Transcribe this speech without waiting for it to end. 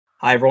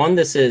Hi, everyone.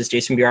 This is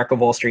Jason Bjork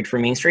of Wall Street for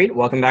Main Street.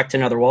 Welcome back to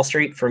another Wall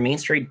Street for Main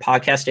Street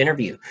podcast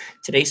interview.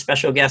 Today's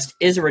special guest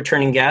is a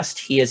returning guest.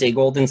 He is a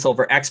gold and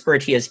silver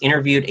expert. He has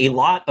interviewed a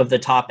lot of the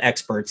top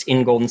experts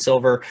in gold and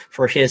silver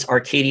for his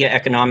Arcadia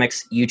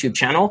Economics YouTube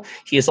channel.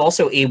 He is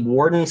also a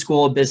Wharton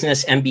School of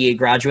Business MBA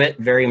graduate,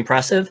 very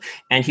impressive,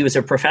 and he was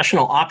a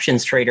professional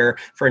options trader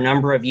for a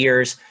number of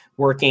years,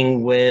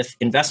 working with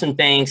investment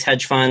banks,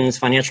 hedge funds,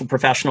 financial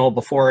professional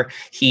before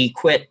he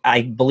quit,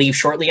 I believe,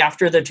 shortly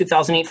after the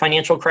 2008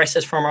 financial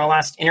crisis from our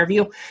last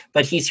interview.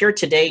 But he's here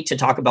today to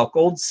talk about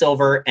gold,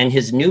 silver, and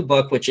his new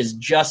book, which is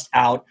just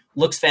out.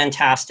 Looks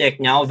fantastic.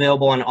 Now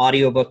available on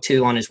audiobook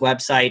too on his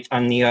website,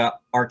 on the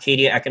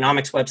Arcadia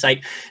Economics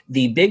website.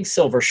 The Big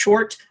Silver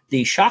Short,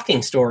 the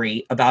shocking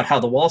story about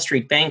how the Wall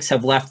Street banks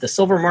have left the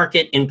silver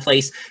market in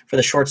place for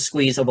the short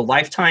squeeze of a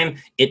lifetime.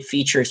 It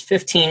features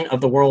 15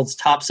 of the world's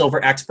top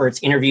silver experts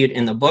interviewed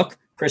in the book.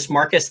 Chris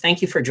Marcus,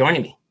 thank you for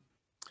joining me.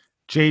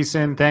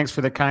 Jason, thanks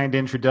for the kind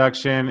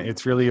introduction.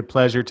 It's really a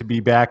pleasure to be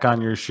back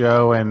on your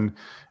show, and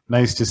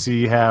nice to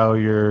see how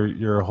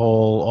your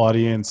whole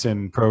audience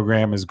and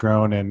program has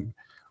grown, and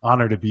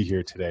honored to be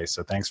here today.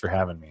 So thanks for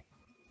having me.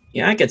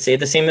 Yeah, I could say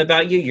the same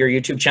about you. Your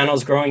YouTube channel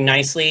is growing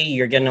nicely.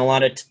 You're getting a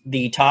lot of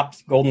the top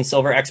gold and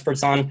silver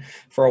experts on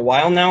for a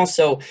while now.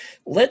 So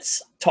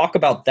let's talk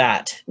about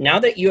that. Now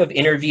that you have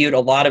interviewed a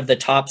lot of the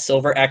top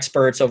silver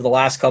experts over the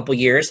last couple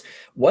of years,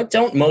 what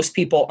don't most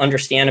people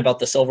understand about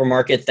the silver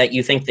market that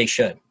you think they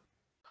should?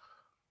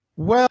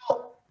 Well,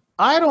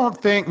 I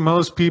don't think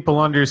most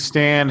people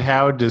understand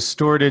how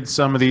distorted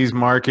some of these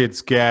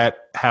markets get,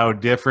 how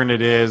different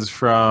it is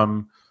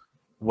from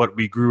what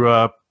we grew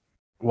up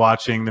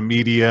watching the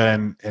media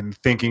and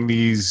thinking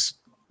these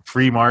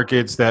free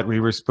markets that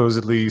we were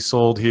supposedly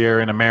sold here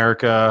in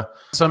America.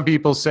 Some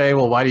people say,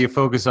 well, why do you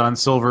focus on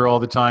silver all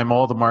the time?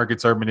 All the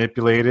markets are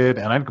manipulated.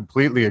 And I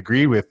completely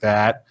agree with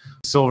that.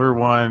 Silver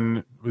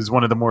one was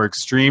one of the more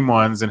extreme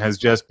ones and has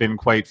just been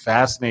quite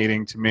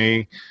fascinating to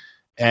me.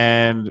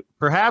 And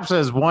perhaps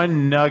as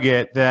one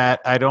nugget that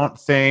I don't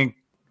think,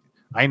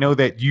 I know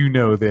that you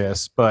know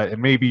this,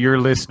 and maybe your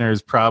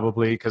listeners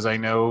probably, because I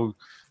know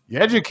you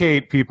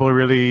educate people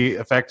really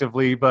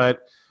effectively.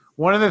 But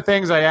one of the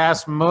things I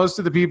asked most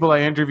of the people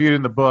I interviewed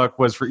in the book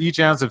was, for each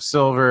ounce of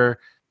silver,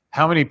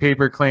 how many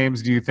paper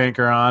claims do you think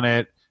are on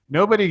it?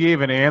 Nobody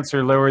gave an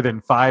answer lower than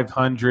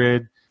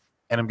 500.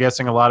 And I'm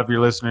guessing a lot of your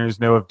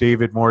listeners know of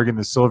David Morgan,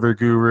 the silver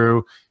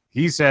guru.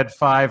 He said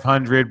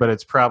 500, but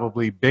it's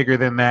probably bigger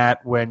than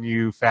that when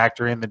you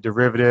factor in the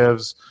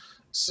derivatives.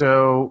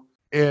 So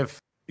if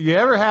you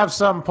ever have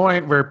some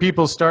point where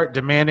people start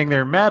demanding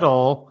their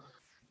metal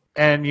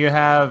and you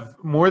have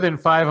more than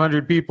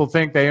 500 people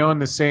think they own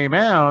the same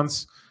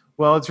ounce,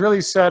 well, it's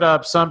really set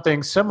up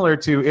something similar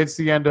to It's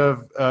the end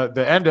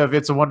of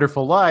It's a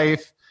Wonderful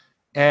Life.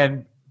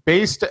 And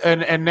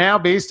now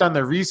based on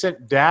the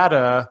recent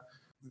data,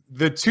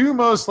 the two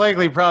most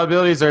likely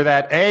probabilities are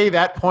that A,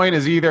 that point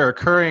is either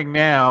occurring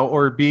now,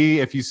 or B,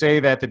 if you say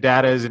that the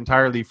data is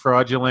entirely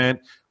fraudulent,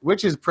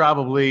 which is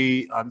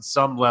probably on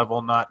some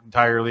level not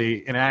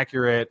entirely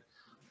inaccurate.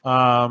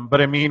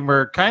 But I mean,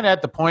 we're kind of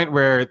at the point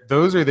where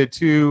those are the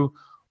two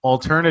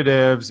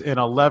alternatives in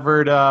a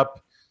levered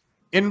up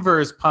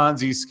inverse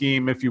Ponzi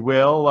scheme, if you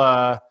will,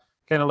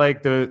 kind of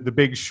like the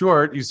Big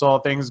Short. You saw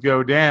things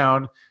go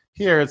down.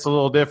 Here it's a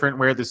little different,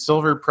 where the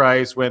silver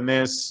price, when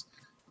this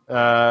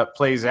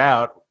plays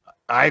out,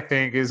 I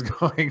think is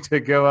going to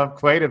go up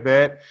quite a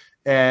bit,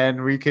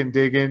 and we can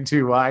dig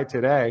into why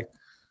today.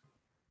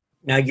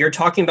 Now, you're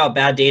talking about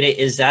bad data.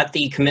 Is that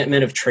the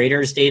commitment of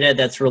traders data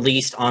that's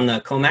released on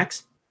the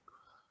COMEX?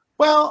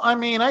 Well, I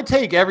mean, I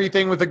take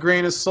everything with a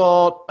grain of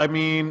salt. I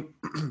mean,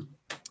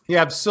 you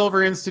have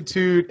Silver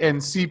Institute and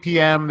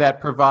CPM that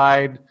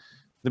provide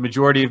the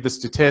majority of the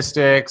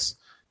statistics,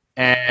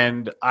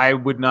 and I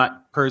would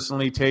not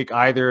personally take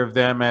either of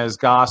them as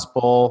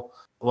gospel.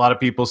 A lot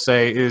of people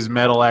say, is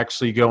metal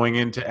actually going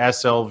into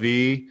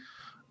SLV?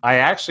 I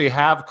actually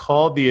have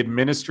called the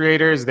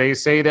administrators. They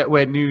say that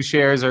when new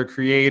shares are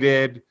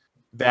created,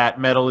 that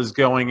metal is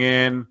going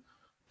in.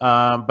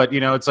 But,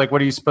 you know, it's like,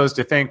 what are you supposed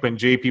to think when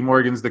JP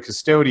Morgan's the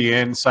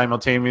custodian,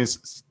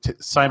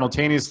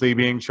 simultaneously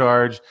being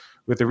charged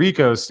with the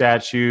RICO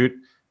statute?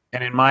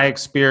 And in my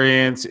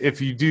experience,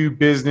 if you do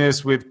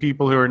business with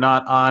people who are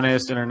not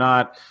honest and are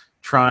not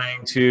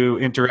trying to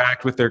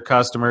interact with their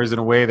customers in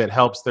a way that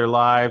helps their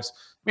lives,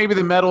 maybe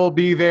the metal will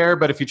be there,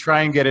 but if you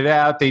try and get it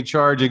out, they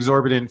charge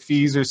exorbitant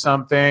fees or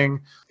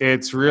something.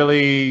 It's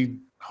really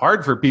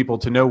hard for people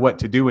to know what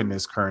to do in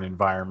this current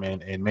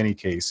environment in many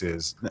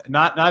cases.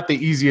 Not the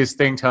easiest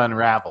thing to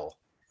unravel.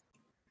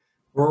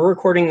 We're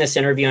recording this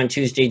interview on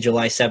Tuesday,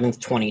 July 7th,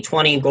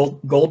 2020.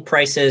 Gold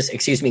prices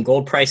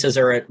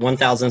are at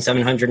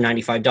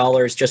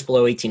 $1,795, just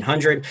below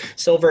 $1,800.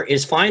 Silver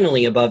is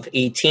finally above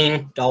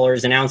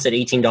 $18 an ounce at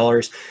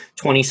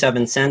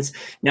 $18.27.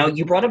 Now,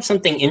 you brought up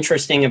something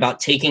interesting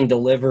about taking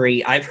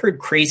delivery. I've heard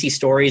crazy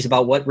stories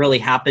about what really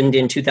happened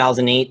in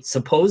 2008.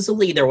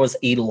 Supposedly, there was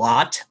a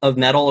lot of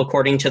metal,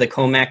 according to the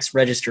COMEX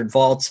registered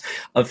vaults,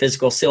 of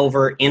physical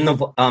silver in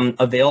the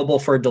available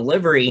for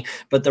delivery,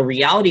 but the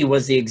reality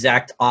was the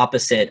exact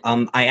opposite.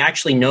 I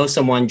actually know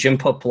someone, Jim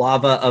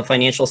Poplava of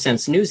Financial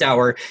Sense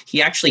NewsHour. He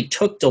actually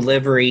took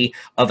delivery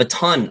of a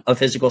ton of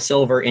physical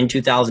silver in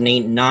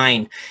 2008 and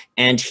 9,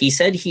 and he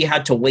said he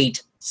had to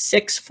wait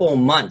 6 full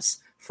months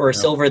for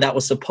silver that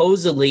was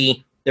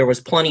supposedly there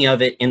was plenty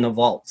of it in the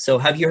vault. So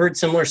have you heard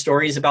similar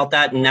stories about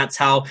that? And that's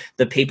how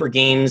the paper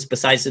games,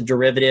 besides the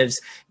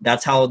derivatives,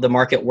 that's how the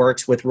market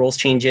works with rules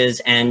changes,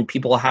 and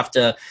people have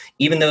to,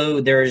 even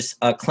though there's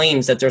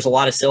claims that there's a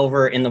lot of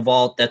silver in the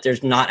vault, that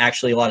there's not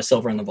actually a lot of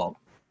silver in the vault.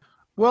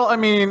 Well, I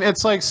mean,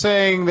 it's like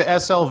saying the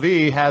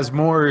SLV has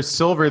more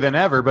silver than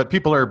ever, but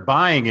people are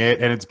buying it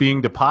and it's being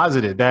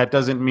deposited. That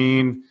doesn't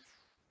mean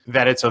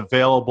that it's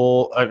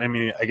available. I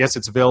mean, I guess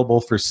it's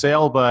available for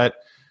sale, but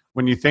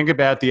when you think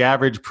about the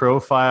average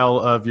profile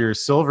of your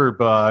silver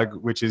bug,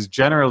 which is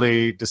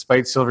generally,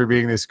 despite silver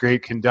being this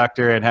great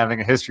conductor and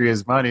having a history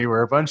as money,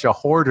 we're a bunch of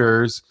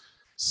hoarders.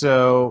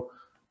 So,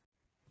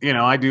 you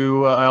know,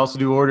 I also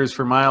do orders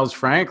for Miles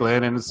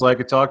Franklin, and it's like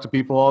I talk to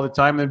people all the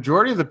time. The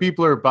majority of the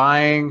people are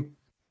buying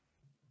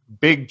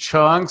big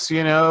chunks.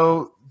 You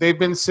know, they've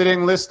been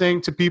sitting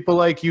listening to people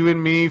like you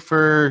and me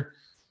for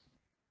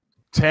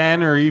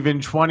 10 or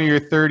even 20 or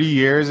 30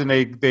 years, and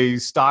they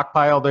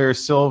stockpile their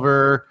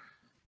silver.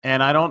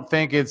 And I don't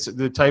think it's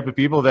the type of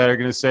people that are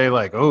going to say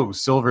like, oh,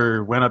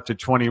 silver went up to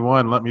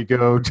 21. Let me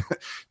go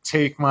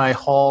take my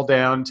haul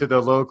down to the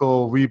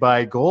local We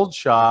Buy Gold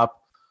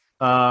shop.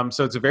 So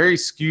it's a very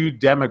skewed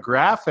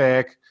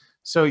demographic.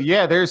 So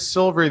yeah, there's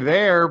silver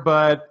there,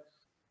 but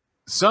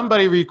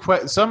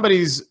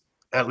somebody's,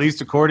 at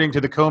least according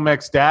to the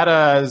COMEX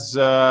data,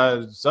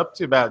 is up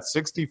to about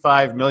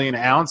 65 million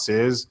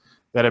ounces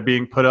that are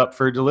being put up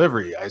for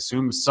delivery. I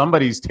assume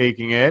somebody's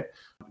taking it.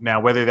 Now,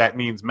 whether that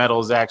means metal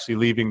is actually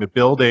leaving the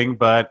building,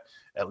 but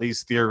at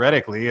least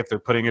theoretically, if they're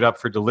putting it up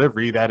for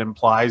delivery, that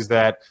implies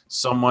that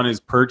someone is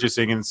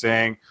purchasing and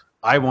saying,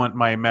 I want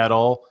my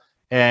metal.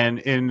 And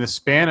in the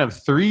span of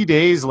 3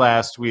 days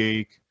last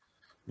week,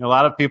 you know, a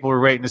lot of people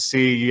were waiting to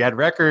see, you had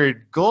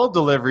record gold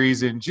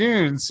deliveries in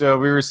June. So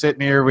we were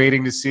sitting here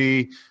waiting to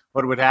see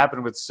what would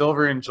happen with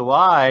silver in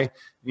July. And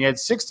you had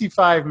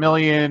 65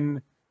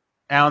 million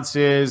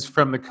ounces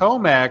from the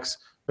COMEX.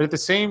 But at the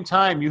same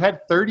time, you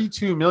had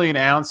 32 million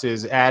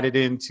ounces added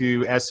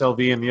into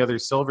SLV and the other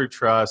silver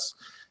trusts.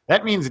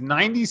 That means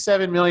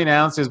 97 million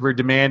ounces were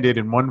demanded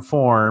in one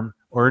form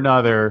or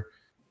another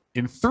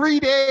in 3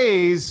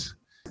 days.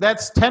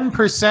 That's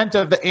 10%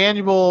 of the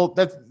annual.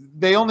 That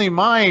they only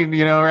mine,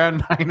 you know,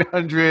 around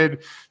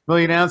 900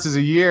 million ounces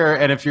a year.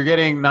 And if you're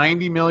getting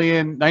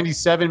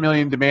 97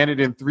 million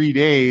demanded in 3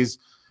 days,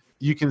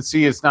 you can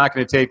see it's not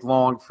going to take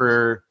long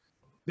for.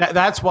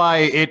 That's why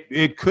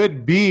it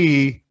could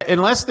be,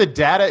 unless the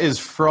data is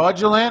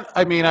fraudulent.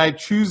 I mean, I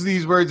choose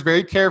these words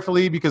very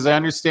carefully because I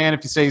understand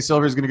if you say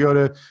silver is going to go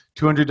to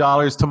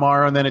 $200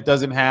 tomorrow and then it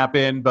doesn't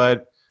happen.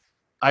 But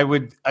I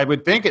would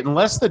think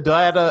unless the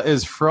data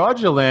is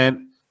fraudulent,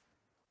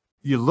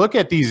 you look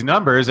at these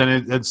numbers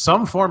and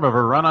some form of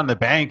a run on the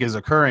bank is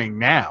occurring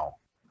now.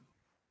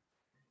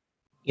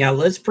 Yeah,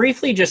 let's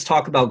briefly just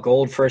talk about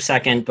gold for a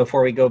second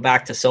before we go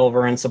back to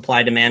silver and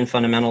supply-demand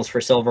fundamentals for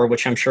silver,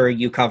 which I'm sure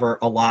you cover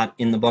a lot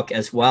in the book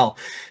as well.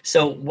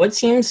 So what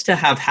seems to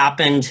have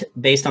happened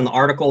based on the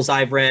articles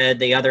I've read,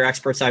 the other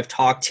experts I've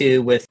talked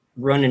to, with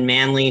Ronan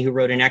Manley, who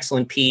wrote an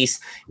excellent piece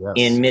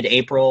in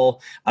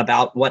mid-April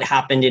about what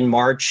happened in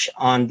March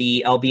on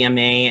the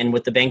LBMA and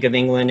with the Bank of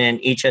England and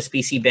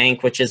HSBC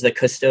Bank, which is the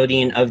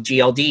custodian of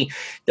GLD.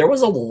 There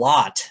was a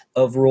lot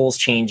of rules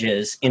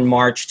changes in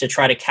March to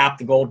try to cap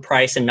the gold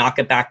price and knock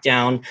it back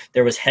down.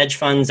 There was hedge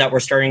funds that were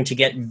starting to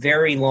get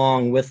very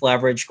long with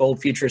leverage, gold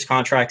futures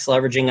contracts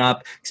leveraging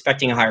up,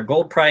 expecting a higher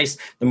gold price.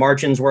 The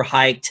margins were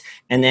hiked.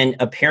 And then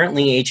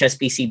apparently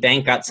HSBC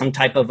Bank got some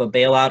type of a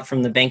bailout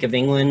from the Bank of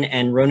England,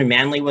 and Ronan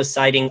Manley was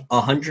citing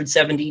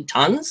 170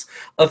 tons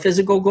of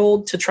physical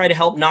gold to try to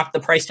help knock the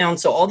price down.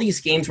 So all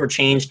these games were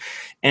changed,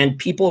 and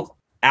people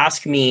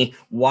ask me,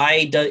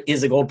 why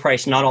is the gold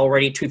price not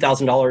already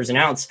 $2,000 an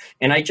ounce?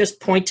 And I just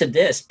point to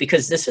this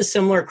because this is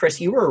similar. Chris,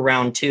 you were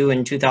around too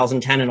in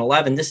 2010 and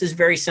 11. This is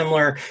very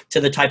similar to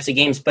the types of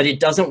games, but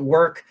it doesn't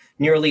work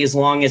nearly as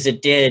long as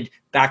it did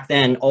back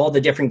then. All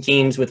the different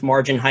games with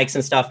margin hikes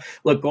and stuff.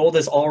 Look, gold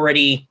is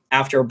already,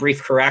 after a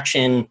brief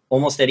correction,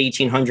 almost at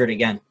 1,800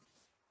 again.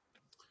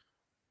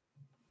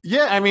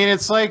 Yeah, I mean,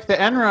 it's like the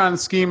Enron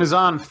scheme is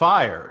on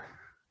fire.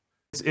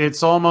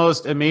 It's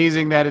almost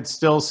amazing that it's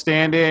still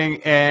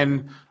standing.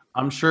 And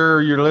I'm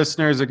sure your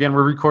listeners, again,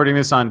 we're recording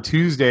this on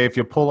Tuesday. If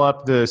you pull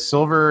up the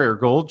silver or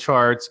gold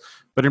charts,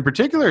 But in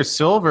particular,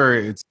 silver,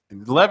 it's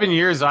 11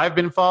 years I've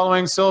been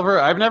following silver.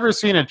 I've never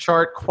seen a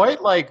chart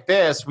quite like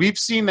this. We've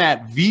seen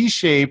that V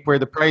shape where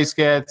the price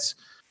gets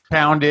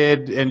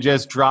pounded and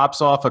just drops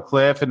off a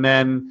cliff. And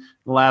then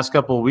the last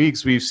couple of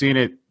weeks, we've seen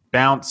it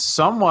bounce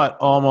somewhat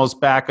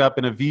almost back up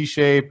in a V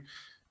shape.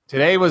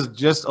 Today was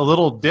just a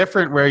little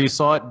different where you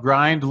saw it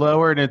grind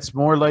lower, and it's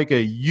more like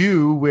a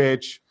U,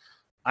 which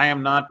I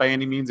am not by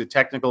any means a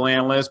technical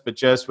analyst, but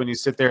just when you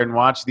sit there and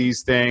watch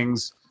these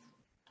things,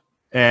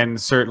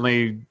 and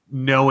certainly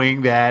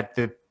knowing that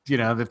the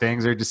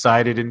things are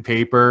decided in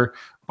paper.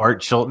 Bart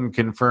Chilton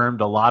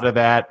confirmed a lot of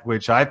that,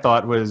 which I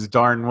thought was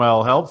darn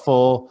well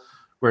helpful,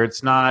 where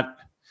it's not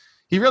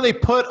 – he really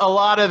put a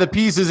lot of the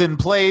pieces in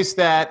place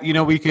that,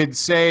 we could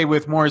say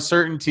with more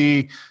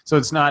certainty, so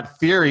it's not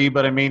theory.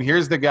 But, I mean,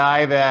 here's the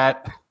guy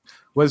that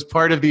was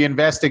part of the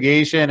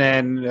investigation,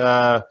 and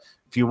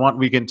if you want,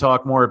 we can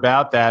talk more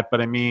about that. But,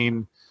 I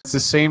mean – it's the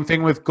same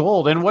thing with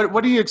gold. And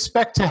what do you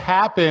expect to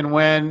happen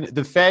when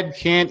the Fed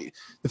can't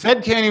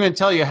even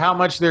tell you how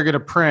much they're going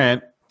to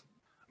print?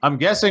 I'm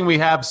guessing we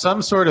have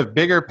some sort of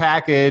bigger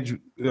package.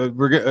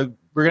 We're going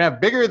to have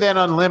bigger than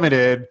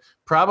unlimited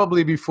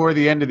probably before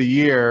the end of the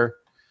year.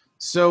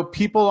 So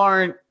people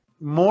aren't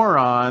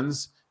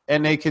morons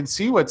and they can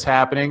see what's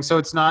happening. So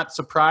it's not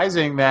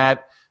surprising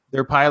that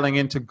they're piling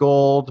into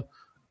gold.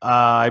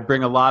 I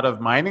bring a lot of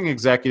mining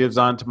executives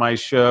onto my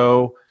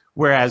show.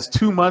 Whereas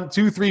 3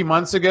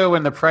 months ago,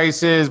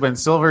 when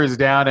silver is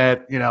down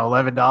at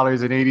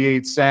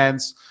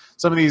 $11.88,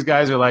 some of these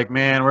guys are like,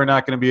 man, we're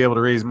not going to be able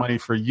to raise money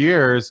for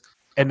years.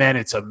 And then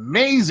it's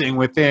amazing,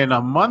 within a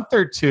month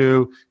or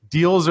two,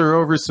 deals are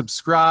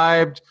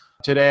oversubscribed.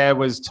 Today I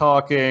was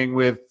talking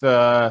with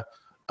a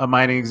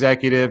mining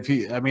executive.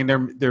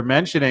 They're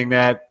mentioning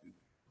that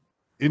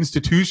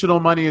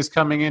institutional money is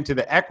coming into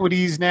the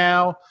equities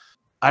now.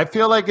 I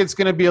feel like it's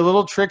going to be a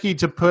little tricky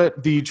to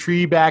put the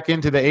tree back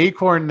into the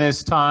acorn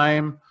this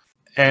time.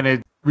 And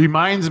it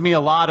reminds me a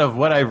lot of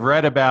what I've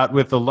read about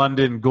with the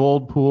London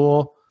gold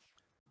pool.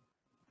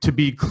 To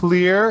be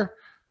clear,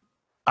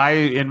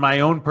 in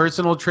my own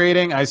personal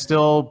trading, I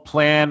still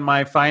plan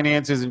my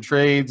finances and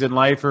trades and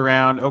life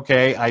around,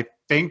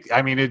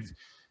 it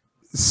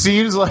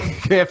seems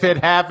like if it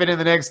happened in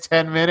the next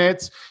 10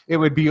 minutes, it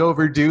would be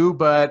overdue.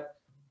 But,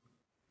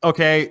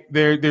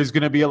 there's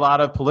going to be a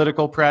lot of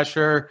political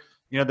pressure.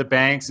 The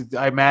banks,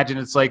 I imagine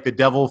it's like the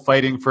devil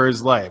fighting for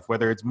his life,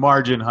 whether it's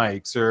margin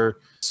hikes or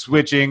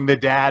switching the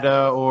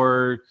data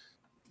or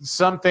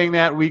something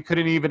that we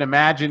couldn't even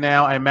imagine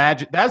now. I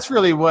imagine that's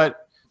really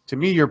what, to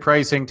me, you're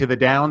pricing to the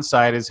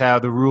downside, is how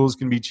the rules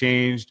can be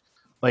changed,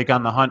 like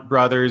on the Hunt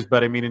brothers.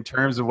 But, in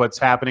terms of what's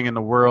happening in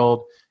the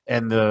world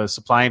and the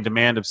supply and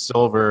demand of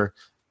silver,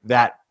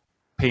 that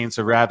paints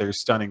a rather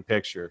stunning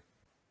picture.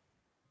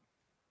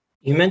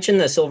 You mentioned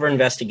the silver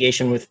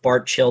investigation with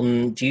Bart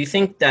Chilton. Do you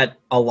think that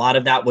a lot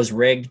of that was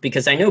rigged?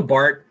 Because I know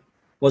Bart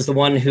was the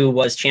one who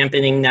was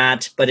championing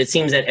that, but it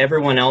seems that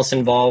everyone else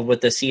involved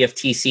with the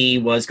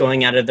CFTC was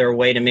going out of their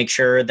way to make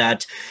sure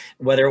that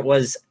whether it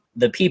was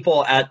the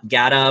people at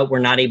GATA were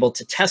not able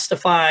to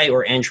testify,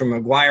 or Andrew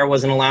Maguire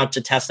wasn't allowed to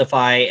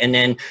testify. And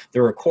then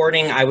the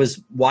recording, I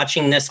was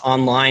watching this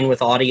online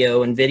with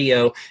audio and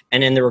video,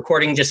 and then the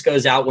recording just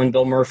goes out when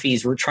Bill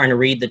Murphy's trying to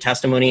read the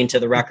testimony into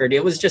the record.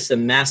 It was just a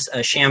mess,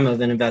 a sham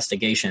of an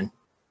investigation.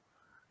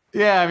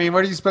 Yeah,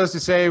 what are you supposed to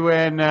say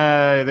when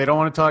they don't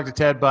want to talk to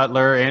Ted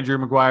Butler? Andrew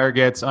Maguire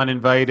gets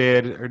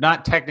uninvited, or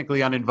not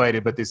technically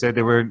uninvited, but they said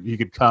he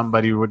could come,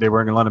 but they weren't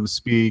going to let him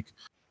speak.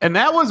 And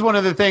that was one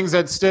of the things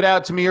that stood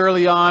out to me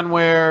early on,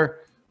 where,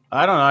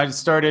 I just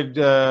started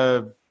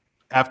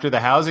after the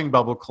housing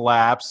bubble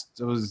collapsed.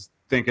 I was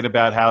thinking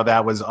about how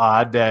that was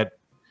odd that,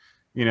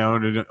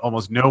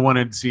 almost no one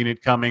had seen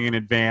it coming in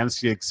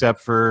advance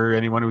except for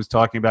anyone who was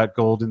talking about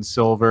gold and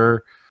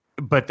silver.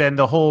 But then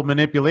the whole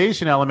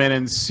manipulation element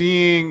and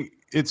seeing,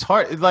 it's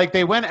hard, like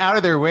they went out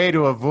of their way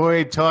to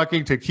avoid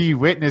talking to key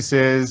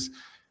witnesses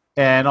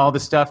and all the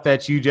stuff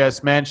that you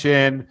just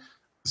mentioned.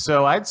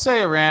 So I'd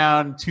say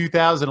around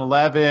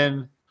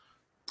 2011,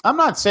 I'm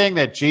not saying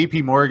that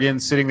JP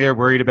Morgan's sitting there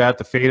worried about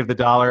the fate of the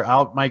dollar.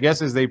 My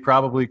guess is they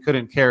probably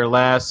couldn't care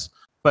less.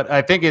 But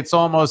I think it's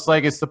almost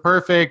like it's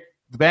the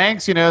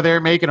banks, they're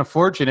making a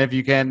fortune if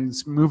you can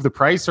move the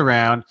price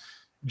around.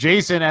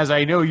 Jason, as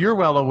I know you're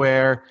well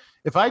aware,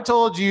 if I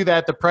told you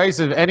that the price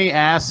of any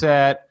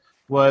asset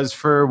was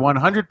for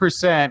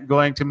 100%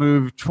 going to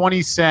move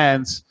 20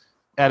 cents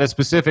at a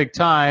specific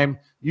time,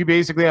 you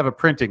basically have a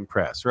printing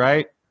press,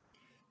 right?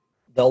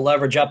 They'll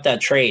leverage up that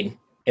trade.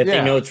 If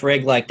they know it's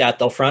rigged like that,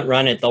 they'll front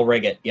run it, they'll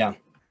rig it. Yeah.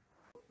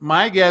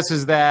 My guess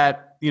is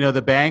that,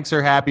 the banks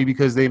are happy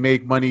because they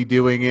make money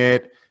doing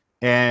it.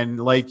 And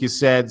like you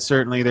said,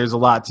 certainly there's a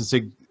lot to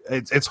see.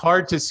 It's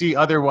hard to see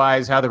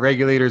otherwise how the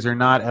regulators are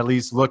not at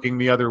least looking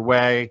the other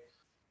way.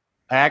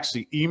 I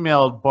actually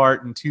emailed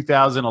Bart in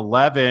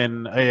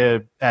 2011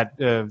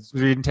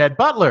 reading Ted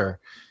Butler.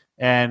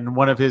 And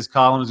one of his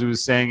columns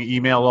was saying,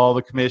 email all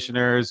the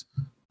commissioners.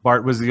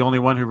 Bart was the only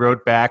one who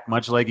wrote back,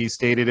 much like he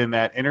stated in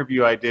that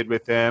interview I did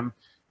with him.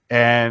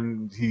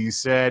 And he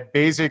said,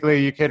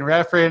 basically, you can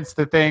reference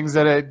the things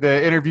that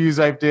the interviews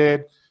I've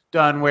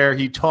done where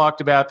he talked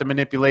about the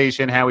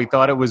manipulation, how he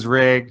thought it was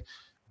rigged,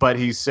 but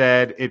he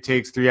said it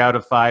takes 3 out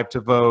of 5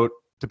 to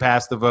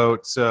pass the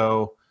vote.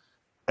 So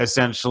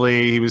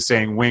essentially, he was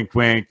saying, wink,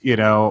 wink,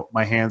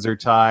 my hands are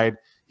tied.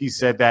 He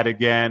said that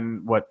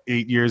again,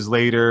 8 years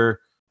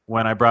later,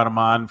 when I brought him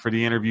on for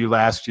the interview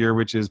last year,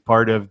 which is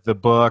part of the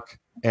book,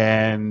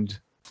 and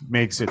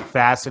makes it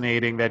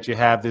fascinating that you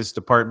have this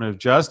Department of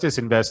Justice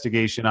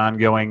investigation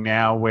ongoing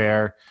now,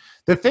 where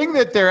the thing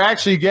that they're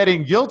actually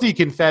getting guilty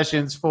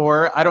confessions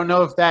for, I don't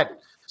know if that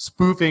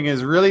spoofing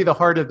is really the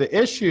heart of the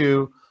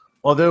issue,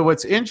 although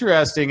what's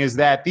interesting is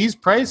that these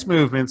price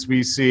movements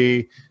we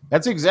see,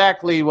 that's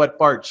exactly what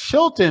Bart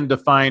Chilton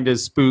defined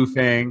as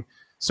spoofing.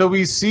 So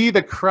we see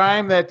the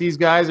crime that these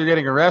guys are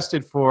getting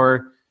arrested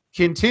for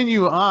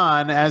continue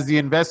on as the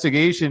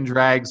investigation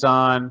drags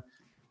on.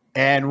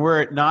 And were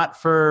it not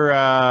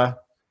for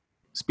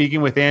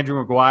speaking with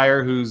Andrew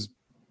McGuire, who's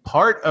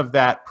part of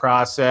that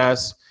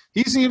process,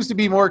 he seems to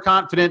be more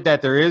confident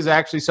that there is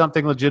actually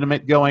something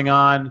legitimate going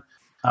on.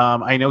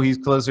 I know he's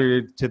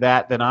closer to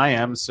that than I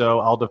am, so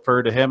I'll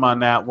defer to him on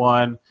that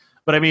one.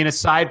 But, I mean,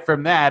 aside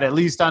from that, at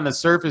least on the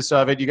surface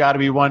of it, you got to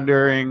be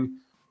wondering,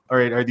 all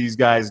right, are these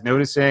guys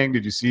noticing?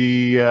 Did you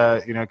see,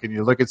 can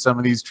you look at some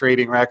of these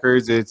trading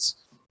records?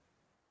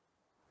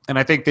 And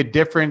I think the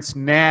difference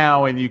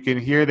now, and you can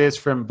hear this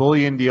from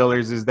bullion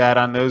dealers, is that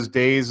on those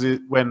days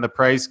when the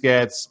price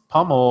gets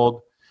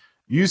pummeled,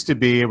 used to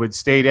be it would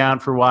stay down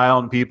for a while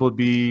and people would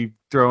be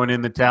throwing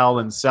in the towel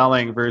and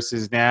selling,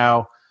 versus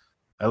now,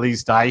 at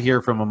least I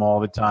hear from them all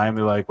the time.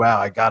 They're like, wow,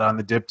 I got on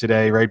the dip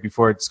today right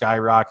before it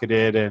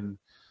skyrocketed. And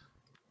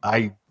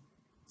I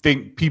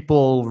think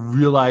people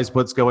realize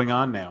what's going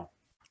on now.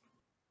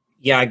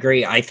 Yeah, I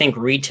agree. I think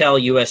retail,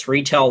 U.S.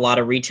 retail, a lot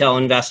of retail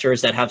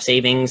investors that have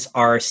savings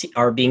are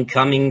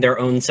becoming their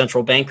own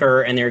central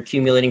banker, and they're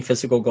accumulating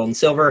physical gold and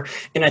silver.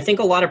 And I think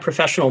a lot of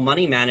professional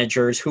money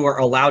managers who are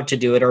allowed to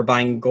do it are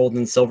buying gold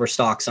and silver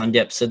stocks on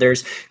dips. So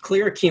there's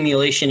clear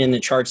accumulation in the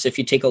charts if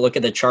you take a look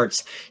at the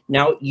charts.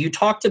 Now, you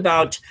talked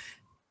about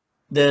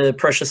the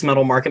precious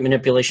metal market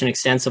manipulation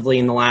extensively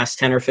in the last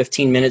 10 or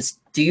 15 minutes.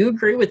 Do you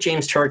agree with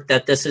James Turk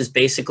that this is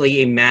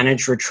basically a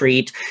managed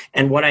retreat?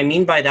 And what I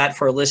mean by that,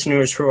 for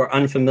listeners who are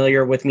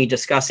unfamiliar with me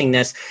discussing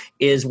this,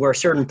 is where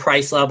certain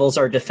price levels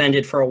are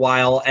defended for a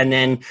while and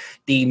then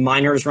the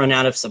miners run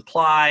out of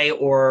supply,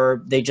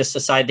 or they just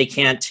decide they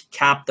can't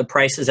cap the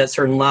prices at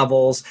certain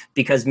levels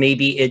because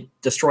maybe it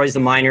destroys the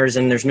miners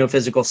and there's no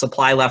physical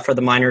supply left for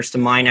the miners to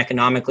mine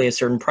economically a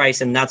certain price.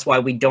 And that's why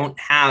we don't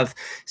have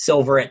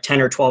silver at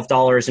 $10 or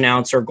 $12 an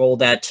ounce or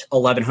gold at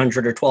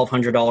 $1,100 or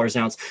 $1,200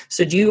 an ounce.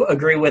 So do you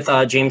agree with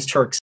James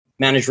Turk's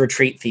managed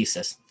retreat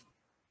thesis?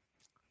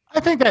 I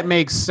think that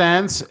makes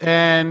sense.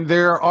 And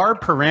there are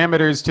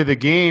parameters to the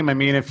game. I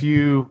mean,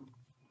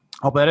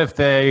 I'll bet if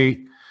they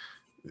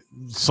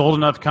sold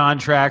enough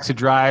contracts to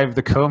drive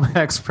the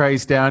COMEX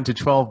price down to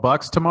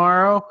 $12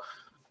 tomorrow,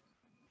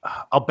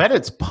 I'll bet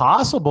it's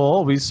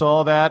possible. We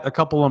saw that a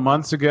couple of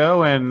months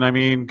ago. And I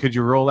mean, could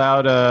you roll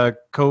out a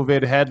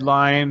COVID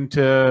headline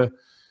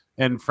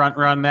and front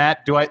run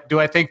that? Do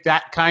I think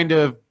that kind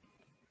of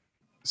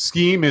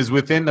scheme is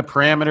within the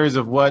parameters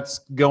of what's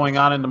going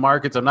on in the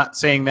markets? I'm not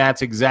saying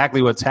that's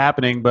exactly what's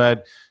happening,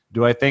 but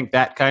do I think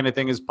that kind of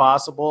thing is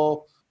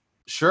possible?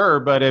 Sure.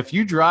 But if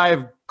you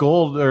drive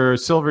gold or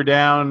silver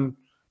down,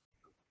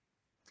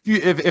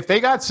 if they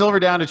got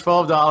silver down to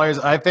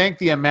 $12, I think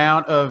the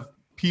amount of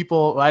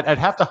people, I'd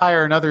have to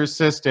hire another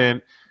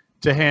assistant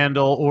to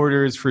handle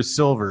orders for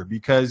silver,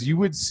 because you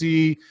would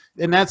see,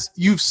 and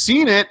you've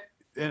seen it.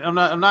 And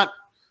I'm not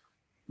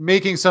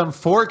making some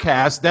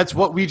forecast. That's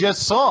what we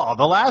just saw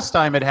the last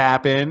time it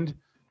happened.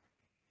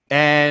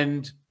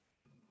 And,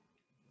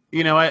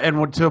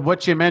 and to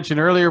what you mentioned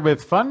earlier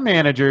with fund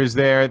managers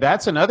there,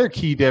 that's another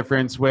key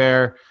difference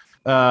where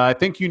I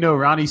think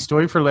Ronnie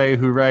Stoifferle,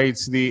 who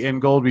writes the In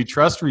Gold We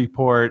Trust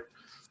report.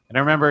 And I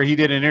remember he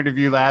did an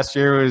interview last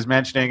year where he was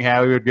mentioning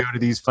how he would go to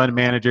these fund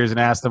managers and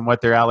ask them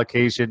what their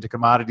allocation to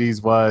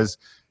commodities was.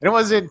 And it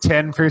wasn't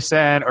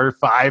 10% or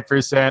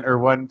 5% or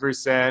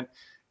 1%.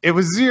 It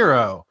was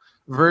 0.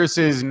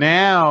 Versus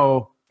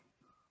now,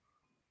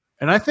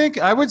 and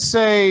I would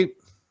say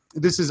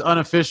this is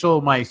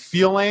unofficial, my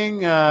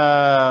feeling,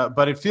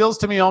 but it feels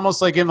to me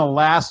almost like in the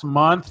last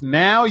month,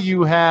 now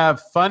you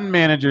have fund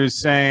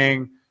managers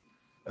saying,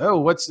 oh,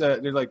 what's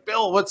that? They're like,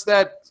 Bill, what's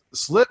that?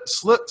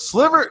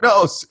 Sliver?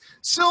 No,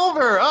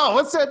 silver. Oh,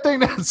 what's that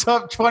thing that's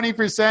up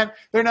 20%?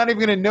 They're not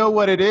even going to know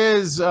what it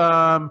is.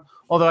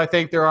 Although I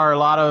think there are a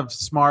lot of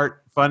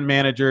smart fund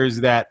managers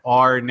that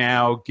are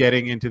now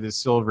getting into the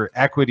silver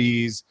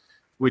equities,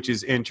 which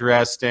is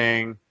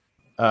interesting.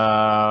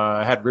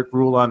 I had Rick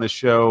Rule on the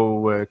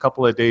show a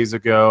couple of days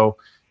ago,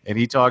 and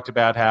he talked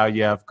about how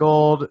you have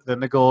gold,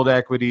 then the gold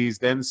equities,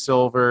 then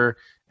silver,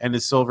 and the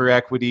silver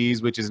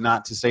equities, which is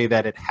not to say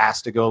that it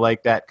has to go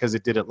like that because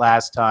it did it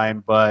last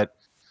time, but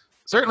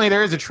certainly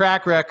there is a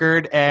track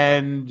record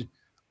and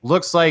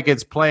looks like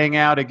it's playing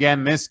out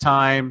again this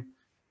time.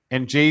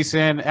 And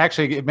Jason,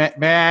 actually, may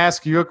I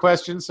ask you a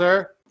question,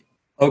 sir?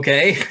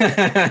 Okay.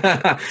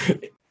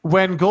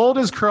 When gold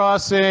is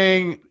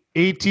crossing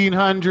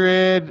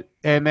 1,800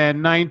 and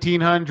then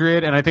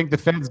 1,900, and I think the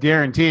Fed's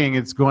guaranteeing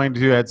it's going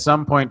to at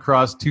some point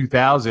cross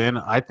 2,000.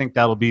 I think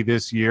that'll be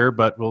this year,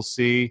 but we'll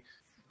see.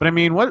 But I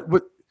mean, what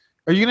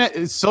are you gonna?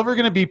 Is silver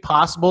gonna be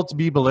possible to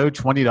be below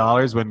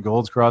 $20 when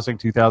gold's crossing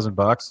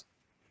 $2,000?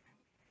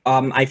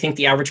 I think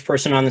the average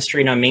person on the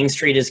street on Main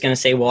Street is going to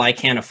say, well, I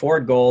can't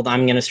afford gold.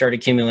 I'm going to start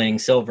accumulating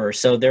silver.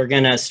 So they're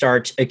going to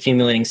start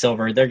accumulating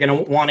silver. They're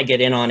going to want to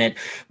get in on it.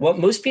 What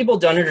most people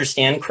don't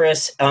understand,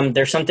 Chris,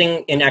 there's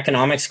something in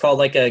economics called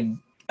like a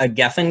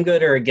Geffen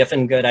good or a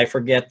Giffen good. I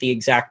forget the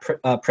exact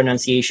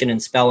pronunciation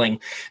and spelling.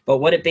 But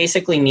what it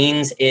basically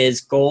means is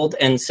gold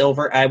and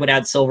silver. I would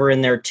add silver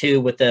in there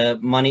too with the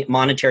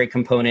monetary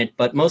component,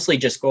 but mostly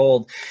just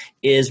gold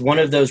is one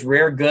of those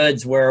rare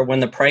goods where when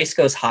the price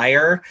goes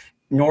higher,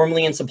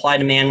 normally in supply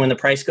demand, when the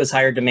price goes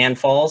higher, demand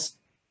falls,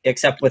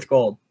 except with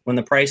gold. When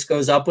the price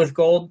goes up with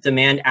gold,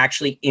 demand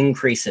actually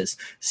increases.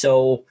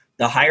 So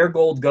the higher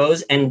gold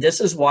goes, and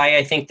this is why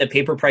I think the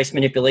paper price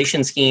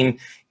manipulation scheme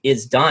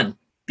is done.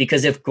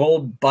 Because if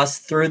gold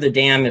busts through the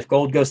dam, if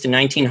gold goes to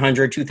 $1,900,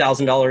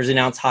 $2,000 an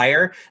ounce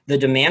higher, the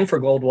demand for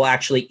gold will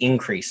actually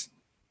increase.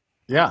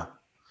 Yeah.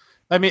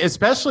 I mean,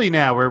 especially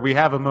now where we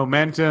have a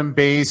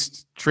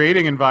momentum-based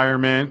trading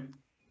environment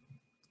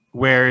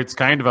where it's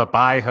kind of a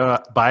buy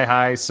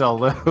high, sell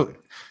low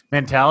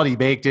mentality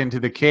baked into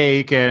the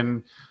cake.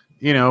 And,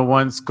 you know,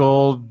 once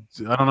gold,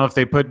 I don't know if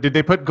did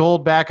they put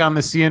gold back on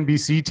the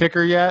CNBC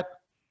ticker yet?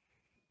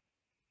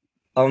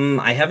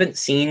 I haven't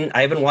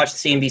watched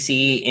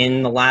CNBC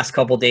in the last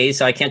couple of days,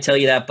 so I can't tell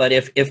you that. But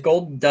if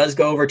gold does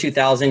go over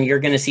 2,000, you're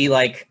going to see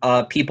like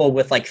people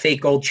with like fake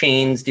gold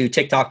chains do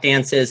TikTok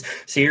dances.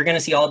 So you're going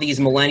to see all these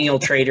millennial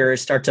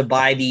traders start to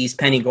buy these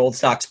penny gold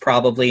stocks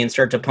probably and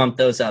start to pump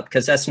those up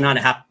because that's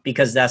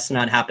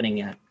not happening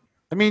yet.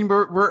 I mean,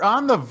 we're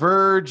on the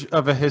verge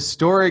of a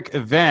historic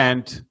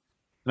event.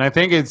 And I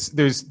think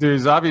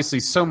there's obviously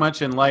so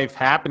much in life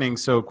happening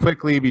so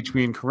quickly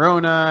between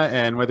Corona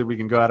and whether we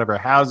can go out of our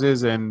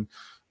houses and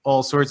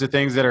all sorts of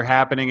things that are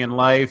happening in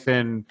life.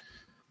 And,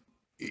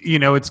 you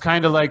know, it's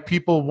kind of like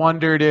people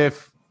wondered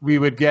if we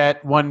would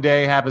get one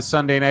day have a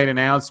Sunday night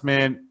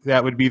announcement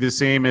that would be the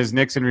same as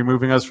Nixon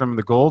removing us from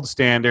the gold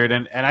standard.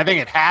 And I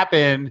think it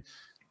happened,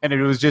 and it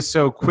was just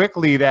so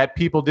quickly that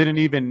people didn't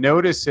even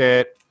notice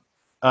it.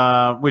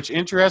 Which,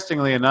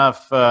 interestingly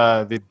enough,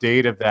 the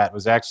date of that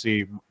was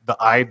actually the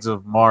Ides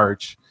of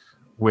March,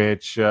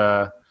 which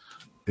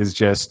is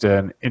just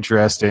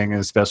interesting,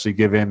 especially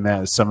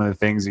given some of the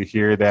things you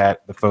hear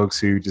that the folks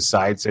who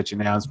decide such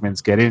announcements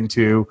get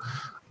into.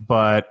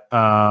 But,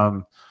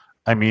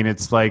 I mean,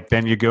 it's like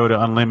then you go to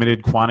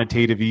unlimited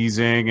quantitative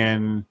easing,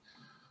 and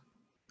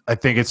I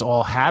think it's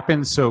all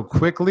happened so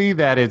quickly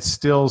that it's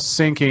still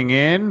sinking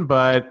in,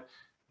 but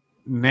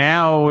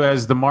now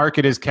as the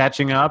market is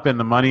catching up and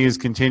the money is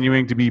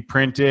continuing to be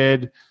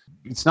printed,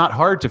 it's not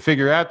hard to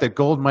figure out that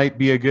gold might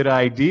be a good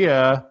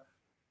idea.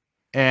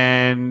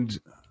 And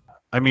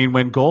I mean,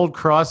 when gold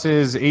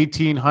crosses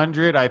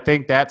 1,800, I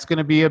think that's going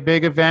to be a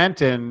big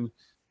event. And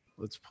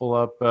let's pull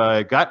up,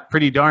 it got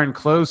pretty darn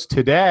close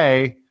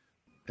today.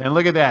 And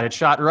look at that. It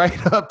shot right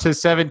up to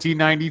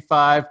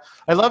 1795.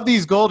 I love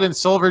these gold and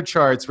silver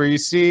charts where you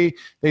see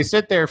they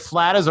sit there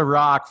flat as a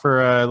rock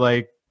for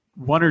like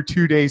 1 or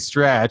 2 day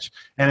stretch,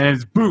 and then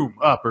it's boom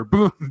up or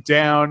boom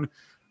down,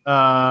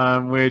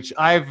 which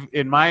I've,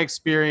 in my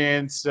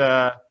experience,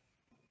 and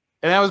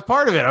that was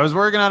part of it. I was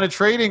working on a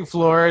trading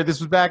floor.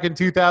 This was back in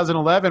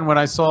 2011 when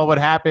I saw what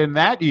happened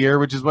that year,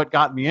 which is what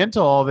got me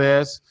into all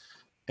this.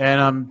 And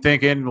I'm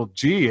thinking, well,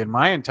 gee, in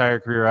my entire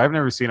career, I've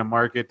never seen a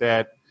market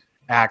that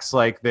acts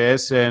like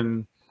this.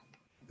 And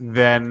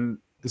then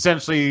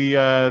essentially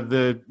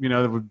the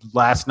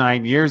last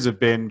 9 years have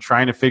been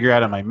trying to figure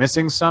out, am I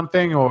missing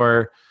something?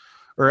 Or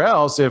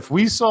else, if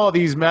we saw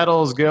these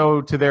metals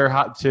go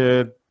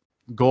to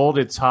gold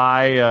its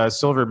high,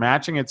 silver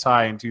matching its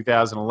high in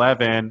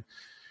 2011,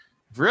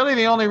 really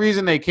the only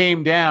reason they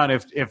came down,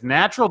 if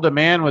natural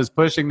demand was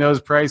pushing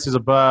those prices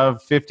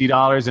above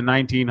 $50 and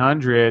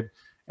 1,900,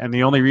 and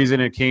the only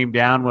reason it came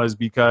down was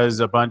because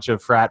a bunch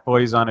of frat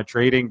boys on a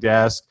trading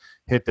desk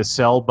hit the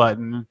sell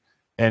button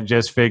and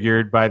just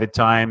figured by the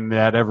time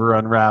that ever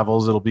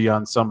unravels, it'll be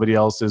on somebody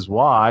else's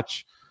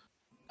watch.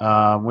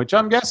 Which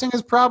I'm guessing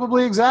is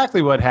probably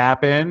exactly what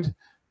happened.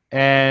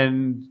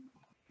 And,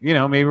 you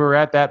know, maybe we're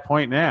at that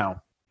point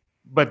now.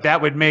 But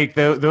that would make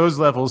those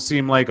levels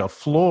seem like a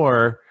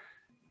floor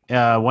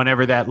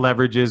whenever that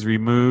leverage is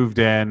removed.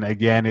 And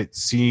again, it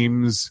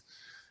seems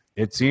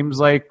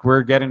like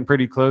we're getting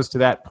pretty close to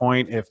that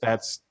point if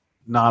that's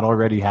not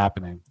already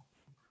happening.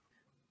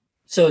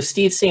 So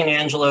Steve St.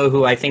 Angelo,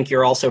 who I think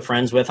you're also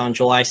friends with, on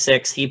July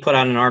 6th, he put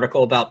out an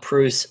article about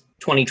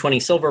 2020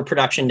 silver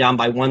production down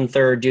by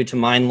 1/3 due to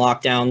mine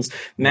lockdowns.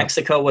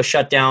 Mexico was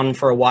shut down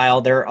for a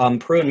while.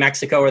 Peru and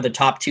Mexico are the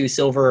top two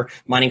silver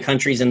mining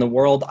countries in the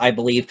world, I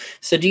believe.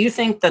 So do you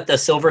think that the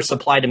silver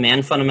supply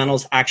demand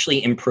fundamentals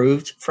actually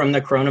improved from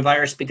the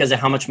coronavirus because of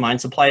how much mine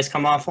supply has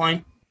come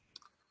offline?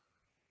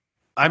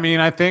 I mean,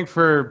 I think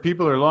for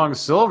people who are long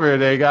silver,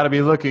 they got to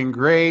be looking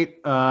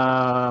great.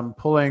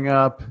 Pulling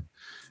up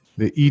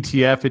the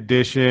ETF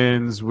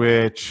editions,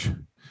 which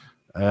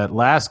at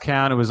last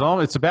count,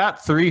 it's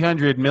about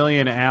 300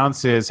 million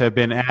ounces have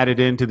been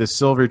added into the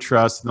silver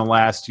trust in the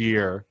last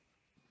year.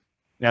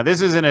 Now,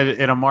 this is in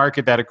a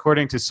market that,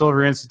 according to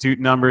Silver Institute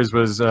numbers,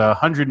 was a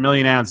 100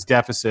 million ounce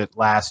deficit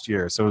last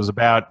year. So it was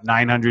about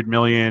 900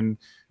 million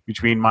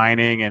between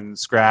mining and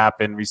scrap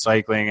and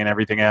recycling and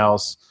everything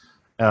else.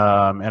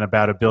 And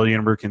about $1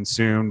 billion were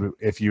consumed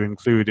if you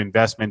include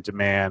investment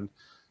demand.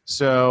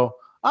 So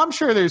I'm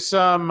sure there's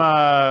some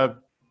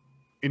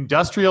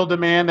industrial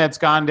demand that's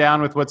gone down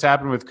with what's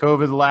happened with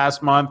COVID the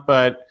last month,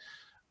 but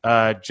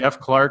Jeff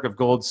Clark of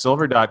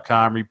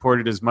goldsilver.com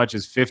reported as much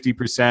as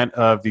 50%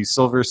 of the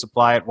silver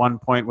supply at one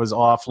point was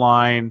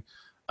offline.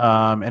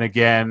 And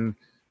again,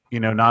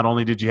 not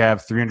only did you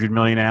have 300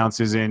 million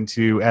ounces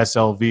into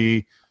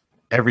SLV,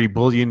 every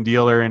bullion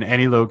dealer in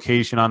any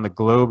location on the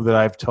globe that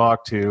I've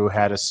talked to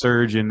had a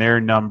surge in their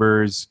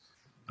numbers,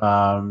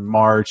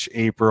 March,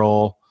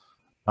 April.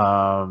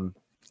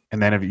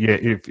 And then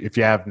if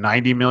you have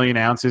 90 million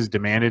ounces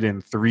demanded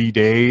in 3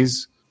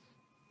 days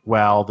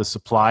while the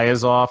supply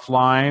is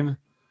offline,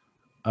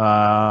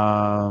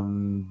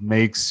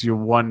 makes you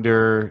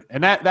wonder.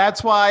 And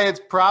that's why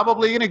it's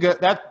probably going to go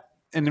that.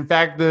 And in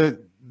fact, the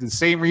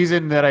same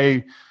reason that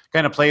I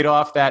kind of played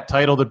off that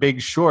title, The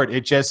Big Short,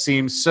 it just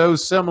seems so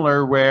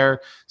similar with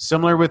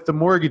the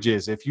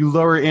mortgages. If you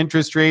lower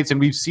interest rates, and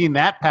we've seen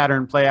that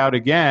pattern play out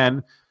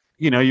again,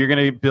 you're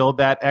going to build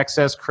that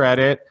excess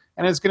credit,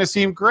 and it's going to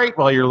seem great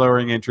while you're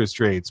lowering interest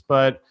rates.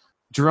 But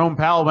Jerome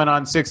Powell went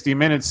on 60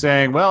 Minutes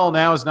saying, well,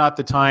 now is not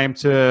the time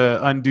to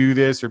undo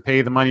this or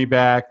pay the money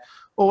back.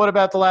 Well, what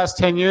about the last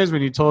 10 years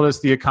when you told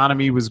us the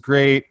economy was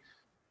great?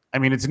 I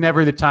mean, it's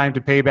never the time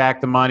to pay back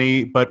the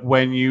money, but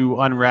when you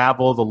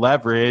unravel the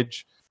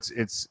leverage,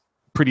 it's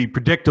pretty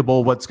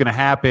predictable what's going to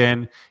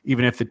happen,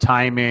 even if the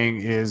timing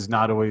is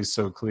not always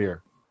so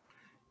clear.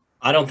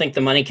 I don't think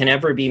the money can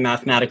ever be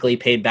mathematically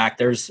paid back.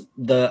 There's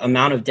the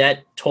amount of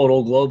debt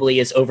total globally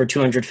is over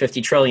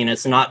 250 trillion.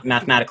 It's not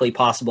mathematically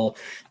possible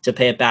to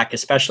pay it back,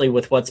 especially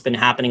with what's been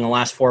happening the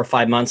last 4 or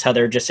 5 months, how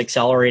they're just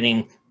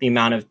accelerating the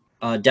amount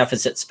of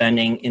deficit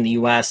spending in the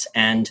U.S.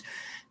 and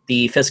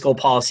the fiscal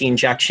policy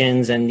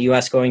injections and the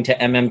U.S. going to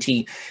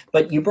MMT.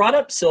 But you brought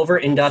up silver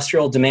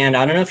industrial demand.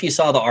 I don't know if you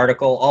saw the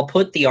article. I'll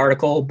put the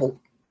article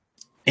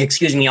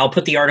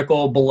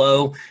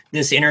below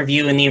this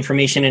interview in the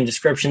information and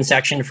description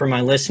section for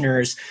my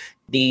listeners.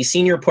 The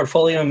senior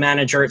portfolio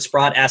manager at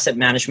Sprott Asset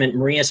Management,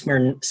 Maria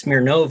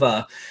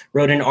Smirnova,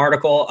 wrote an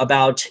article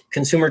about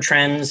consumer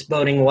trends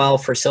boding well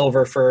for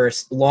silver for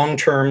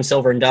long-term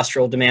silver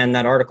industrial demand.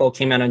 That article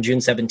came out on June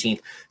 17th.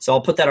 So I'll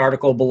put that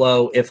article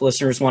below if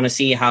listeners want to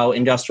see how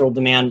industrial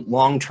demand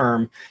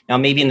long-term, now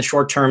maybe in the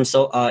short term,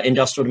 so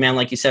industrial demand,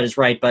 like you said, is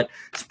right, but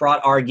Sprott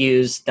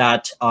argues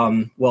that,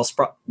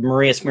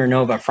 Maria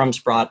Smirnova from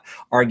Sprott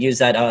argues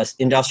that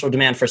industrial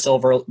demand for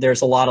silver,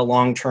 there's a lot of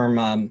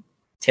long-term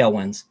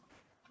tailwinds.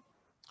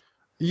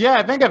 Yeah,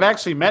 I think I've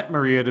actually met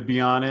Maria, to be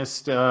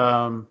honest.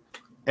 And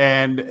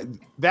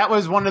that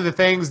was one of the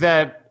things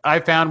that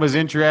I found was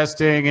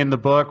interesting in the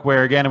book,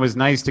 where, again, it was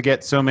nice to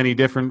get so many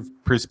different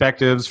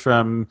perspectives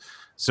from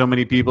so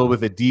many people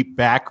with a deep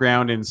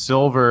background in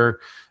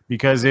silver,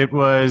 because it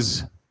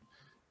kind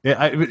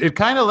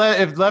of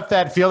left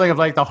that feeling of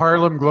like the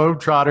Harlem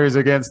Globetrotters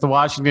against the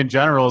Washington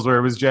Generals, where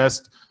it was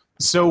just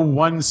so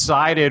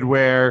one-sided,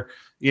 where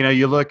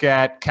you look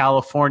at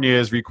California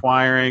as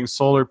requiring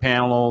solar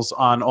panels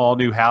on all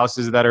new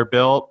houses that are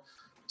built.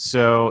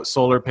 So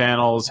solar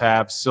panels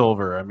have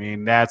silver. I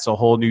mean, that's a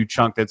whole new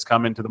chunk that's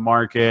come into the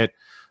market.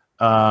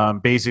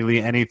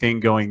 Basically anything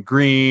going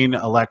green,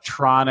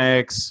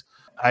 electronics.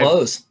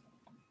 Clothes.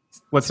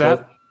 What's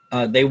that?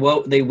 They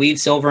weave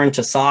silver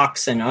into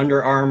socks and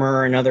Under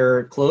Armour and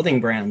other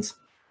clothing brands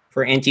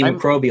for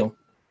antimicrobial.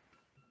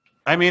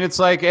 I mean, it's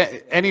like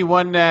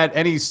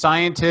any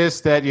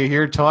scientist that you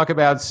hear talk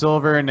about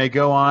silver, and they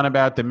go on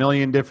about the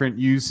million different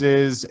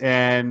uses.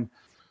 And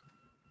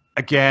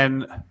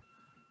again,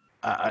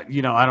 I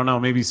don't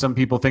know, maybe some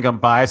people think I'm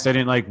biased. I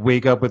didn't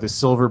wake up with a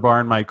silver bar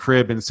in my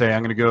crib and say,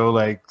 I'm going to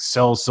go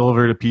sell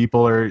silver to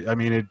people.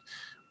 It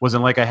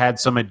wasn't like I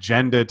had some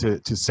agenda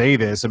to say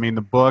this. I mean,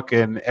 the book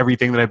and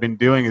everything that I've been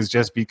doing is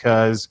just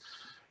because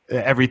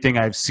everything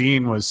I've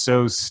seen was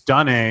so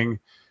stunning.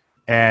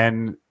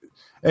 And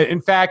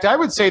in fact, I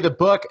would say the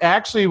book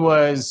actually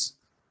was,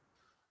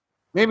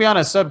 maybe on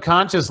a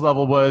subconscious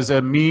level, was a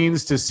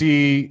means to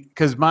see,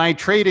 because my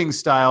trading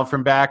style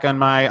from back on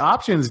my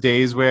options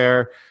days,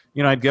 where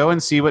I'd go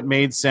and see what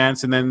made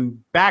sense and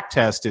then back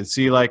test it,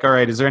 see like, all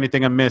right, is there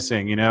anything I'm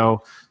missing?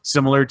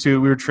 Similar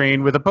to we were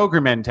trained with a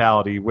poker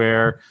mentality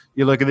where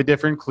you look at the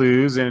different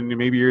clues and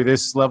maybe you're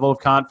this level of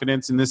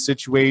confidence in this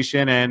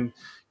situation and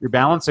you're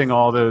balancing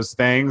all those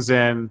things.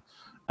 And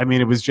I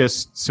mean, it was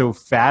just so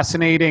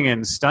fascinating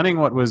and stunning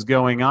what was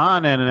going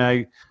on.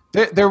 And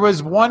there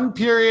was one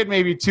period,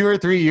 maybe 2 or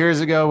 3 years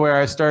ago, where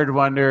I started to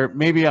wonder,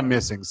 maybe I'm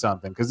missing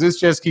something because this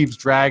just keeps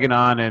dragging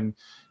on and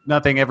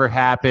nothing ever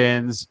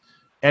happens.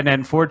 And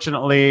then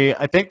fortunately,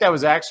 I think that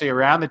was actually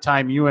around the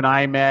time you and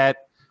I met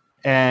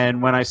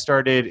and when I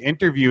started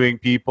interviewing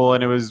people,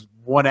 and it was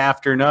one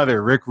after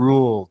another, Rick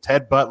Rule,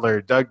 Ted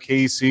Butler, Doug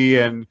Casey,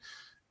 and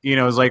it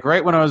was like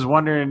right when I was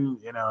wondering,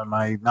 am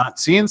I not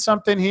seeing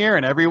something here?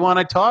 And everyone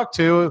I talk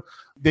to,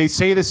 they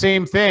say the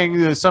same thing.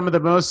 They're some of the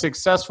most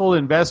successful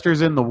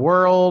investors in the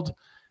world.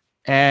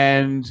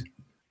 And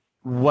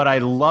what I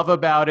love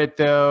about it,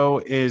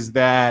 though, is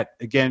that,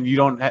 again,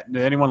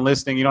 anyone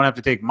listening, you don't have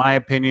to take my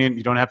opinion.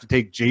 You don't have to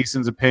take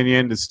Jason's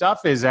opinion. The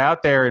stuff is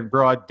out there in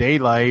broad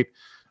daylight.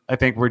 I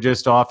think we're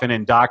just often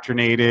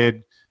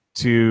indoctrinated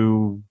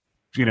to,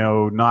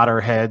 nod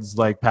our heads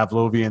like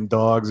Pavlovian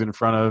dogs in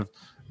front of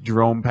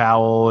Jerome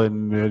Powell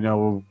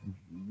and,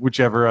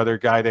 whichever other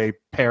guy they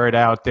parrot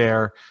out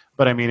there.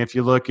 But, I mean, if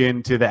you look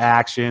into the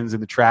actions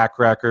and the track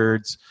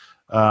records,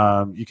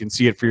 you can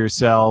see it for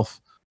yourself.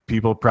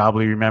 People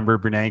probably remember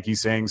Bernanke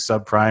saying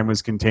subprime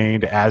was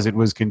contained as it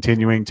was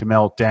continuing to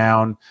melt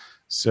down.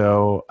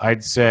 So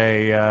I'd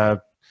say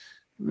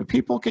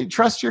people can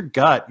trust your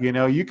gut.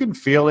 You can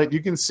feel it,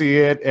 you can see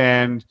it.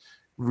 And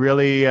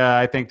really,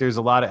 I think there's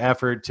a lot of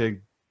effort to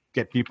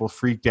get people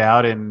freaked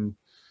out. And,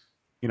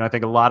 I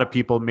think a lot of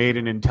people made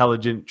an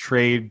intelligent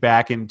trade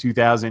back in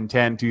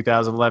 2010,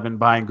 2011,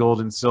 buying gold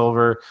and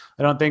silver.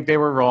 I don't think they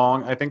were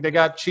wrong. I think they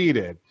got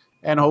cheated.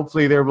 And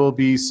hopefully there will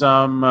be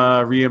some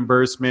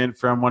reimbursement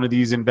from one of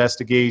these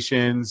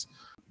investigations.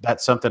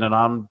 That's something that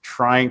I'm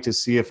trying to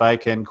see if I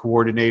can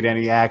coordinate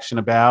any action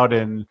about.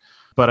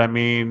 But I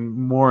mean,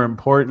 more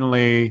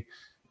importantly,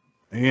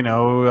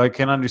 I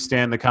can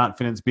understand the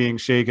confidence being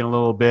shaken a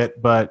little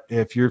bit. But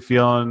if you're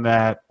feeling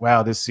that,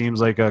 wow, this seems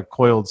like a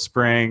coiled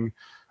spring,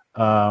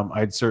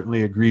 I'd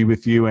certainly agree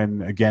with you.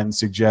 And again,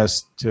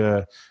 suggest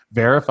to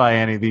verify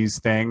any of these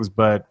things.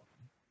 But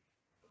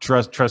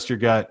trust your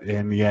gut.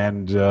 In the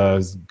end,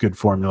 is a good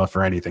formula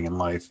for anything in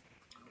life.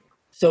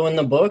 So in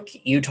the book,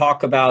 you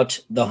talk about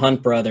the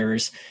Hunt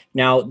brothers.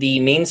 Now, the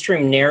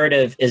mainstream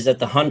narrative is that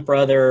the Hunt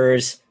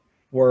brothers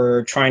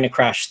were trying to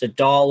crash the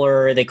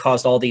dollar. They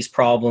caused all these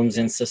problems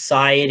in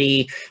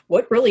society.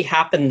 What really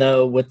happened,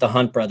 though, with the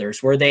Hunt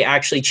brothers? Were they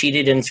actually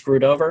cheated and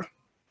screwed over?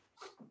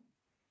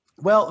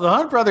 Well, the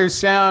Hunt brothers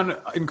sound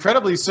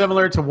incredibly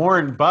similar to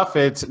Warren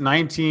Buffett's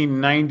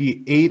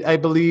 1998, I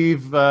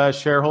believe,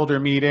 shareholder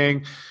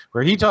meeting,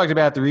 where he talked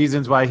about the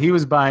reasons why he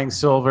was buying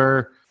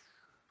silver.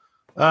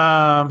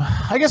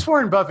 I guess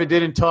Warren Buffett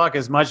didn't talk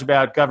as much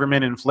about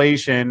government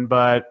inflation,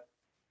 but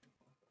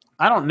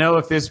I don't know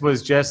if this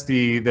was just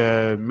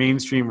the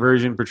mainstream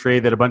version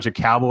portrayed that a bunch of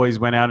cowboys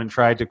went out and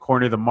tried to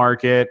corner the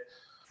market.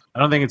 I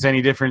don't think it's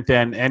any different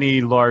than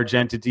any large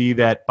entity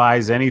that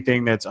buys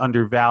anything that's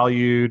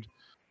undervalued.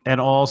 And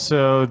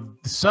also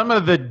some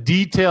of the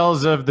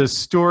details of the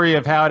story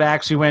of how it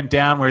actually went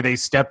down, where they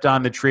stepped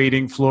on the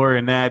trading floor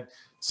and that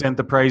sent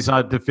the price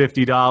up to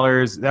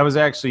 $50. That was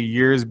actually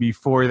years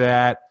before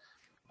that.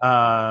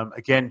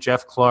 Again,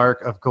 Jeff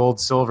Clark of Gold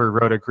Silver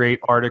wrote a great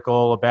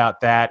article about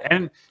that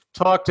and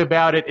talked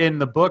about it in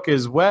the book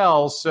as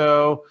well.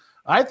 So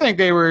I think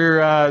they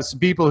were some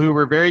people who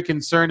were very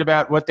concerned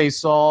about what they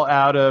saw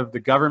out of the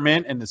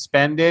government and the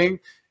spending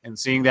and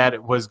seeing that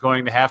it was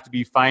going to have to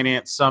be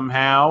financed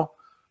somehow.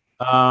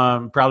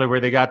 Probably where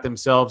they got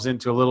themselves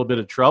into a little bit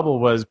of trouble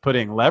was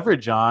putting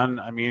leverage on.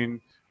 I mean,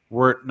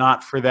 were it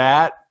not for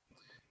that,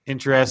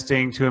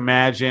 interesting to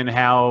imagine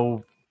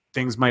how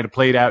things might have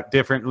played out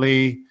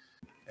differently.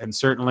 And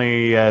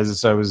certainly,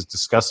 as I was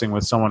discussing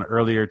with someone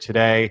earlier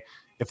today,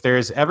 if there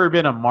has ever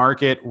been a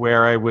market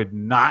where I would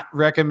not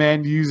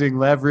recommend using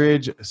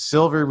leverage,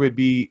 silver would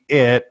be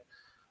it.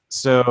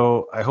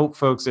 So I hope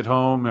folks at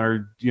home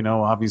are,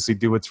 obviously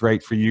do what's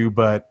right for you,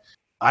 but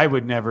I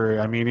would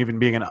never, even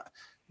being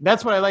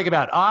that's what I like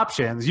about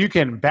options. You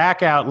can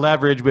back out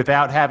leverage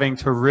without having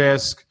to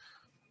risk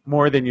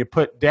more than you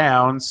put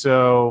down.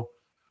 So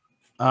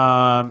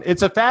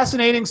it's a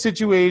fascinating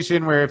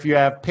situation where if you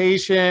have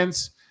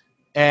patience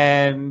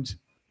and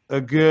a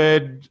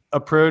good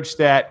approach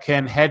that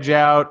can hedge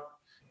out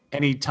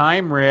any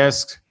time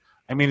risk,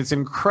 it's an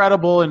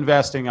incredible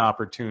investing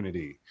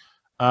opportunity.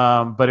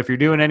 But if you're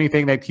doing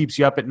anything that keeps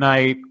you up at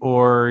night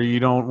or you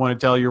don't want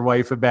to tell your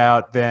wife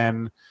about,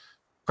 then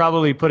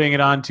probably putting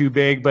it on too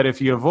big. But if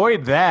you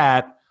avoid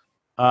that,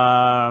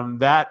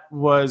 that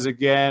was,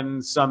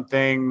 again,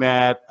 something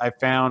that I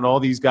found all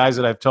these guys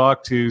that I've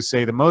talked to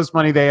say the most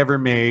money they ever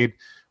made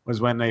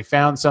was when they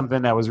found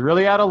something that was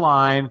really out of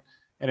line.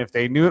 And if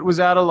they knew it was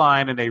out of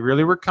line and they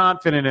really were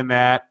confident in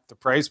that, the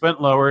price went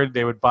lower,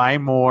 they would buy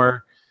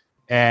more.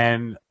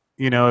 And,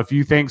 if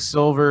you think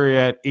silver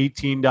at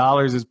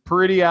 $18 is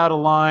pretty out of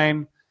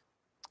line,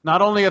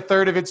 not only a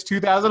third of its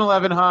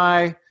 2011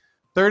 high,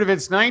 third of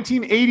its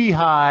 1980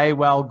 high,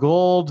 while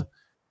gold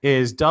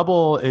is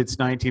double its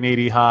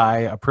 1980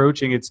 high,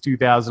 approaching its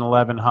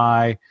 2011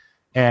 high,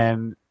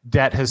 and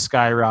debt has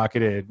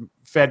skyrocketed.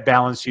 Fed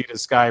balance sheet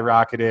has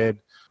skyrocketed.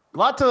 A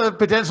lot to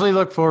potentially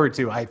look forward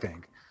to, I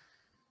think.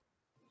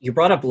 You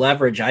brought up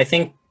leverage. I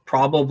think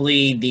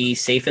probably the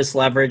safest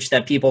leverage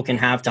that people can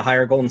have to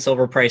higher gold and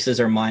silver prices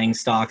are mining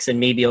stocks,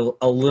 and maybe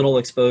a little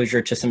exposure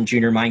to some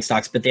junior mining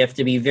stocks. But they have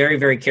to be very,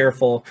 very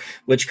careful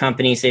which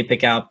companies they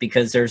pick out,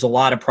 because there's a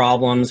lot of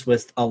problems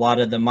with a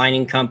lot of the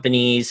mining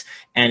companies.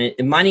 And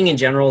mining in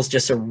general is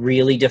just a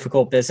really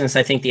difficult business.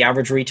 I think the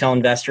average retail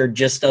investor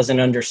just doesn't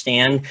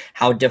understand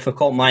how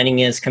difficult mining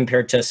is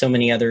compared to so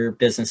many other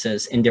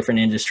businesses in different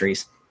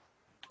industries.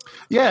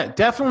 Yeah,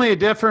 definitely a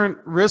different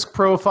risk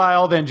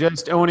profile than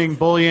just owning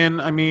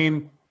bullion. I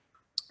mean,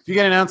 if you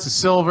get an ounce of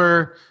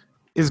silver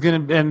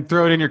and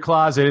throw it in your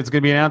closet, it's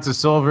going to be an ounce of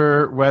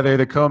silver, whether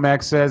the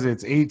COMEX says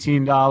it's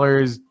 $18,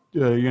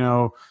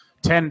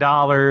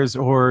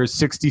 $10 or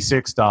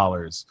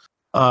 $66.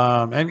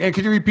 And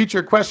could you repeat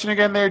your question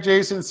again there,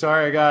 Jason?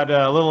 Sorry, I got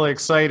a little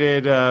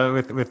excited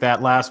with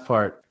that last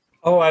part.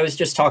 Oh, I was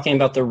just talking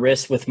about the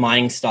risk with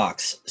mining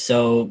stocks.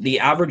 So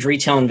the average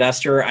retail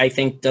investor, I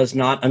think, does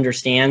not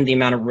understand the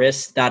amount of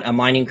risk that a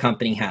mining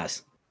company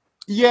has.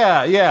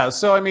 Yeah.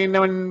 So, I mean,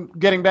 when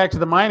getting back to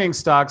the mining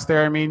stocks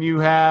there, I mean, you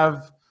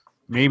have,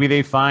 maybe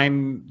they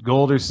find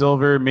gold or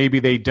silver, maybe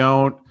they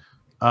don't.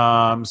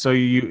 So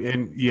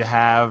you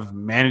have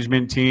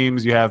management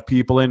teams, you have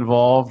people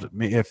involved.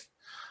 If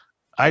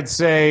I'd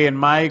say in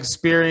my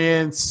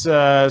experience,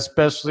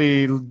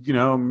 especially,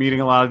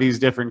 meeting a lot of these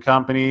different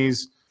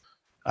companies,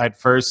 I'd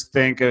first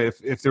think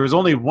if there was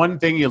only one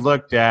thing you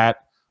looked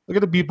at, look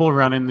at the people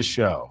running the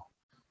show.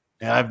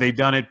 Have they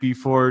done it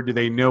before? Do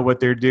they know what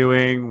they're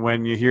doing?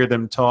 When you hear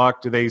them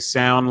talk, do they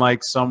sound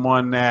like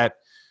someone that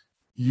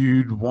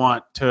you'd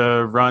want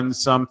to run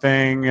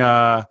something?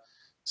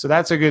 So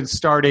that's a good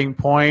starting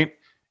point.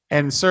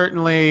 And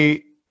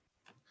certainly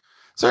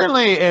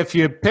if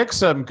you pick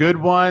some good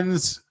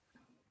ones,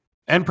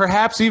 and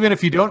perhaps even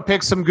if you don't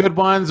pick some good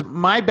ones,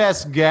 my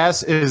best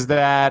guess is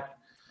that,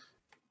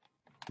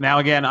 now,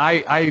 again,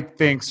 I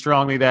think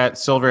strongly that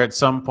silver at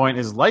some point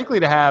is likely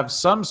to have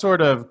some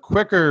sort of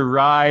quicker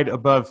ride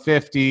above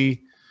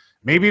 50,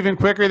 maybe even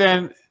quicker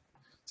than.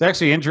 It's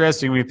actually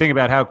interesting when you think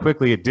about how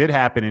quickly it did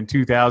happen in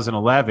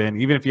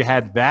 2011. Even if you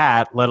had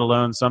that, let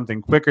alone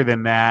something quicker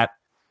than that,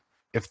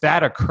 if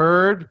that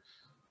occurred,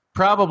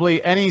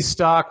 probably any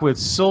stock with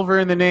silver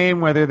in the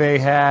name, whether they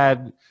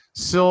had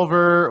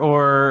silver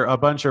or a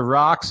bunch of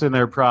rocks in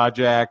their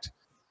project,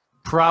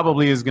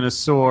 probably is going to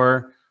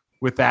soar.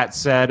 With that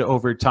said,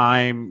 over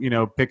time,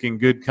 picking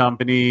good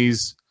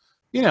companies,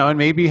 and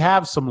maybe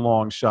have some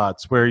long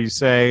shots where you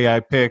say,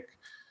 I pick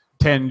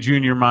 10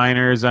 junior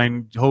miners, I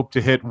hope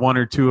to hit one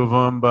or two of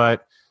them,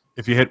 but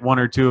if you hit one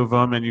or two of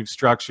them and you've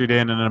structured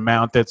in an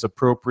amount that's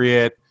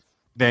appropriate,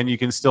 then you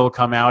can still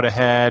come out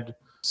ahead.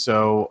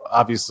 So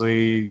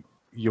obviously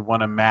you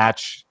want to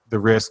match the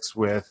risks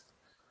with,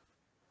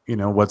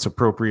 what's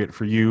appropriate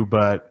for you.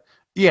 But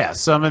yeah,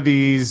 some of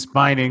these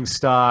mining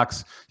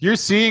stocks, you're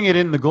seeing it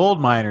in the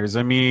gold miners.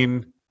 I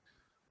mean,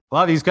 a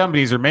lot of these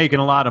companies are making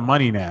a lot of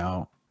money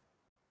now.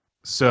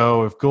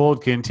 So if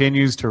gold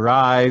continues to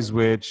rise,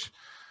 which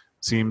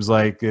seems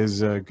like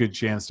is a good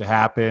chance to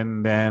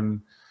happen,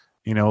 then,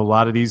 a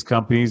lot of these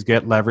companies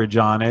get leverage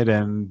on it,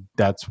 and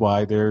that's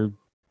why their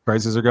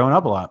prices are going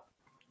up a lot.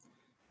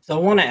 So I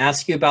want to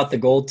ask you about the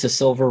gold to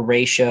silver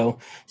ratio.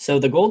 So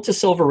the gold to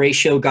silver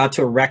ratio got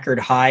to a record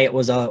high. It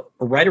was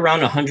right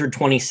around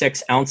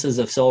 126 ounces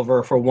of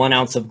silver for 1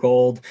 ounce of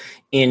gold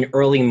in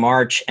early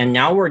March. And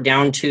now we're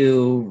down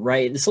to,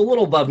 it's a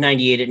little above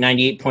 98 at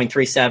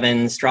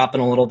 98.37. It's dropping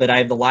a little bit. I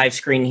have the live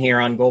screen here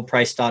on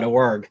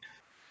goldprice.org.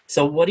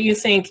 So what do you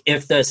think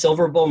if the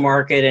silver bull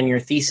market and your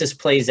thesis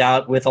plays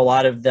out with a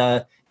lot of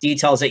the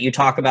details that you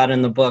talk about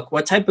in the book?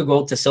 What type of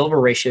gold to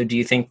silver ratio do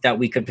you think that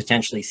we could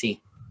potentially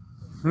see?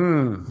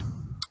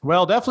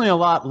 Well, definitely a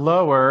lot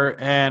lower,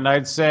 and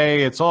I'd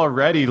say it's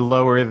already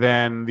lower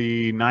than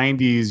the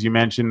 90s you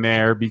mentioned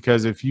there,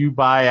 because if you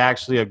buy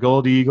actually a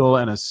gold eagle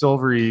and a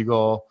silver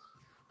eagle,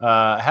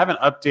 I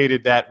haven't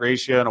updated that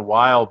ratio in a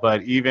while,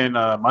 but even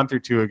a month or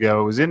two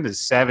ago, it was in the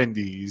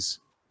 70s.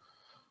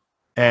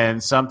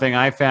 And something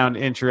I found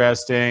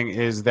interesting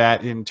is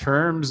that in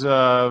terms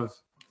of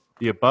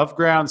the above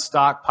ground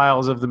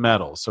stockpiles of the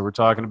metal, so we're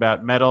talking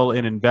about metal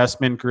in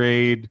investment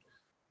grade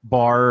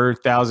bar,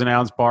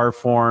 1,000-ounce bar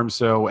form,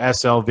 so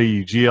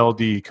SLV,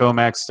 GLD,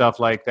 COMEX, stuff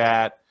like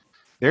that.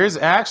 There's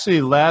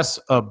actually less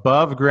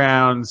above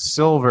ground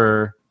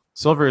silver.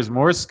 Silver is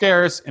more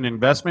scarce in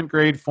investment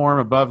grade form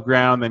above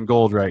ground than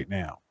gold right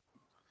now.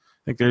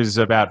 I think there's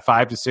about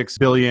 5 to 6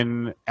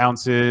 billion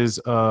ounces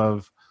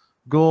of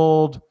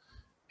gold,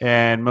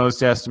 and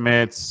most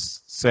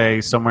estimates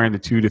say somewhere in the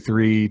 2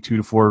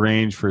 to 4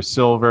 range for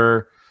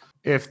silver.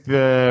 if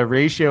the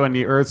ratio in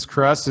the Earth's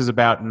crust is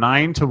about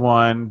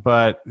 9-1,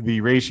 but the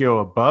ratio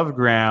above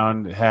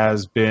ground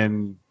has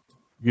been,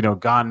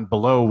 gone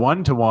below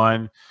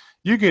 1-1,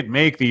 you could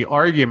make the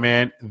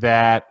argument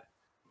that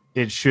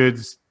it should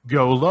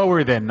go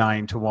lower than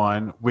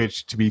 9-1,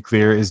 which, to be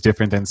clear, is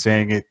different than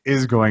saying it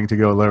is going to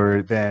go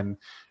lower than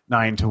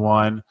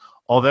 9-1.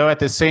 Although at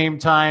the same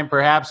time,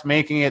 perhaps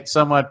making it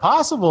somewhat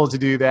possible to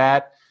do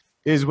that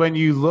is when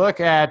you look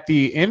at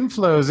the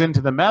inflows into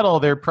the metal,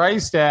 they're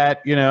priced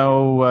at,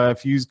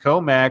 if you use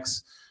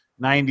COMEX,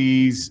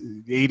 90s,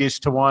 8-ish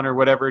to 1 or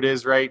whatever it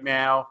is right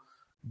now.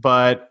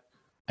 But,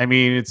 I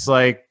mean, it's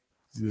like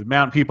the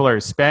amount people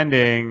are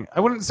spending, I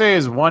wouldn't say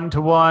is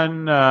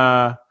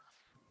 1-1,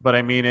 but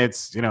I mean,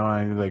 it's, like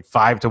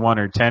 5-1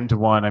 or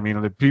 10-1. I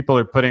mean, the people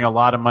are putting a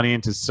lot of money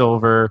into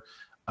silver,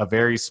 a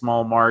very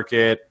small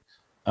market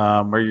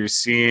where you're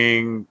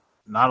seeing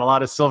not a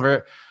lot of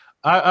silver.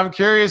 I'm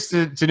curious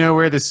to know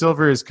where the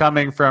silver is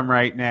coming from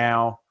right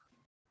now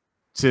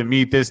to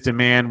meet this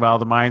demand while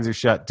the mines are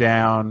shut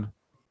down.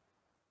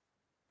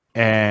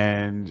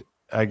 And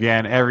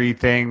again,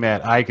 everything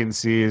that I can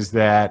see is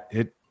that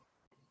it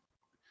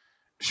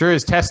sure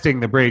is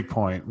testing the break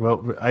point.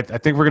 Well, I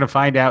think we're going to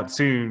find out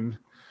soon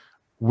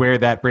where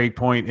that break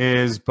point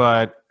is,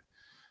 but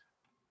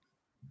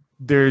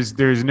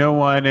there's no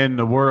one in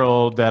the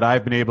world that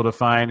I've been able to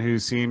find who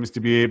seems to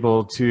be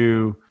able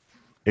to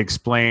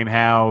explain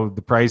how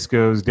the price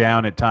goes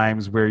down at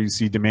times where you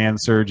see demand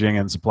surging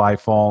and supply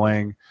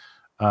falling,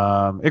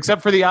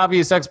 except for the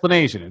obvious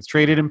explanation. It's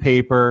traded in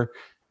paper,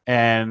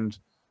 and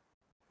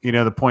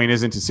the point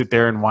isn't to sit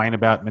there and whine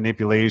about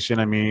manipulation.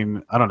 I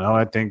mean, I don't know.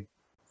 I think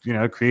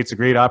it creates a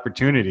great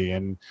opportunity,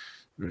 and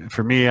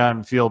for me,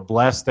 I feel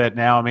blessed that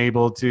now I'm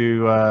able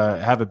to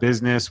have a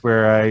business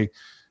where I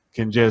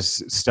can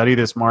just study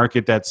this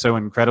market that's so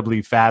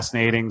incredibly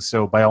fascinating.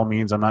 So by all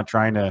means, I'm not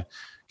trying to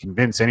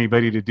convince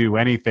anybody to do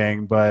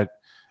anything, but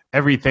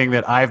everything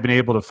that I've been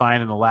able to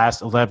find in the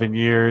last 11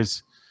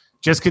 years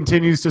just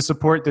continues to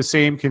support the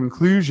same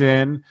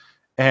conclusion.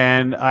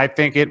 And I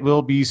think it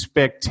will be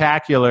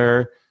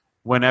spectacular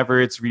whenever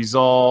it's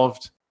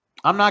resolved.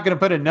 I'm not going to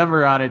put a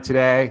number on it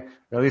today,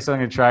 or at least I'm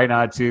going to try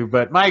not to,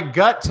 but my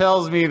gut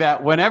tells me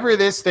that whenever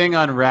this thing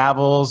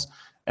unravels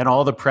and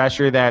all the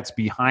pressure that's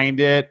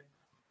behind it,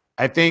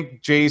 I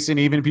think, Jason,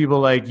 even people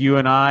like you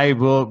and I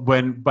will,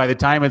 by the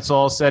time it's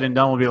all said and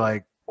done, will be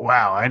like,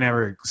 wow, I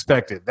never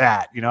expected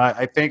that.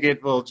 I think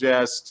it will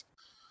just,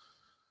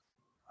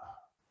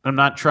 I'm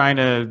not trying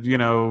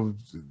to,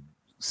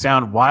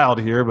 sound wild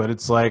here, but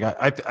it's like,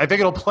 I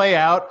think it'll play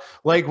out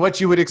like what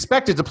you would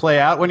expect it to play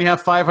out when you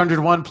have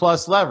 501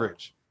 plus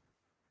leverage.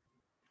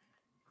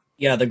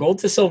 Yeah, the gold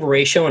to silver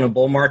ratio in a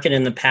bull market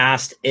in the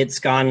past, it's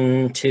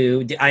gone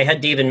to, I had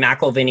David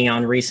McElvany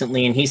on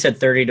recently, and he said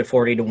 30 to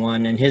 40 to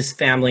 1, and his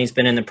family's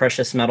been in the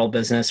precious metal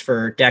business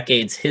for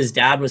decades. His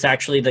dad was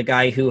actually the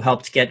guy who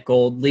helped get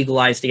gold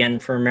legalized again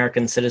for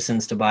American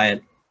citizens to buy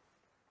it.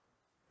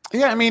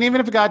 Yeah, I mean,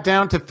 even if it got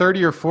down to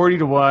 30 or 40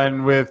 to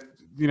 1 with,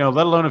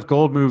 let alone if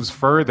gold moves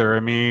further, I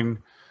mean,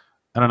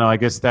 I don't know, I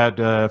guess that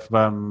if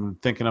I'm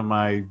thinking of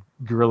my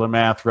guerrilla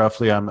math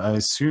roughly, I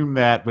assume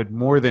that would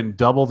more than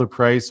double the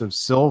price of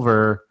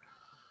silver,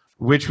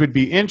 which would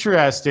be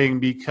interesting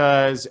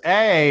because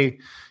if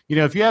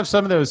you have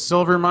some of those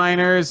silver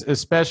miners,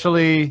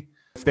 especially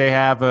if they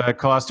have a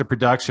cost of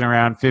production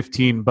around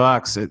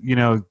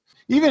 $15,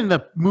 even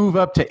the move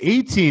up to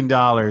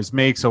 $18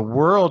 makes a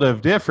world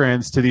of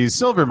difference to these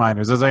silver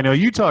miners, as I know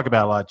you talk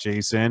about a lot,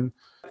 Jason.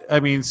 I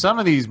mean, some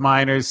of these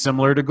miners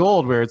similar to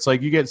gold, where it's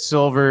like you get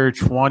silver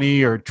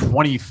 $20 or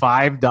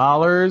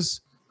 $25,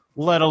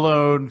 let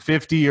alone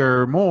 50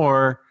 or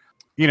more,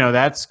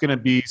 that's going to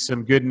be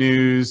some good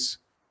news.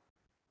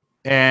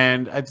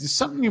 And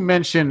something you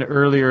mentioned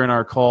earlier in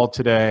our call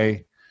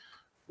today,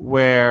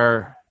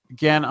 where,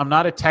 again, I'm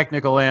not a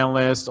technical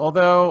analyst,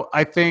 although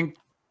I think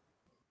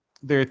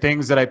there are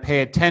things that I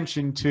pay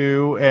attention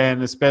to,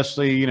 and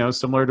especially,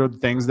 similar to the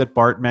things that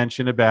Bart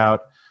mentioned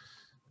about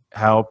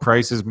how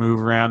prices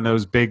move around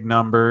those big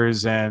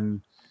numbers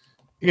and,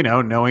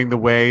 knowing the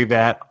way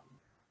that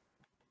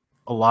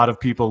a lot of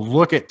people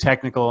look at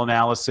technical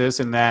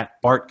analysis, and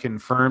that Bart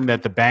confirmed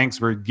that the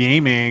banks were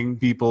gaming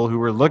people who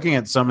were looking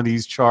at some of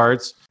these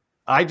charts.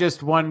 I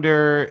just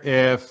wonder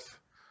if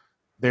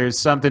there's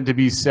something to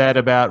be said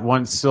about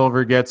once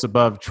silver gets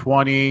above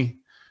 20.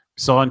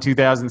 Saw in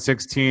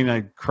 2016,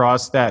 I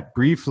crossed that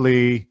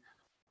briefly.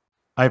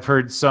 I've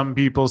heard some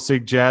people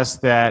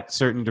suggest that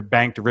certain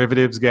bank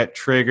derivatives get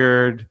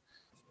triggered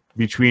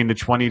between the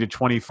 $20 to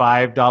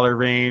 $25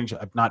 range.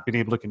 I've not been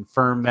able to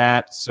confirm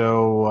that.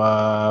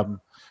 So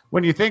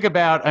when you think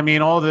about,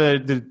 all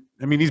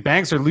these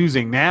banks are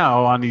losing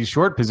now on these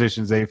short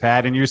positions they've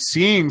had, and you're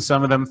seeing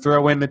some of them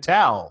throw in the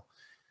towel.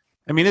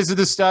 This is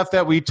the stuff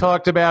that we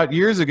talked about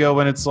years ago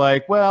when it's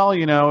like, well,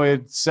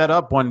 it's set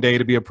up one day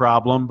to be a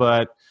problem,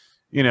 but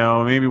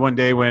maybe one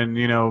day when,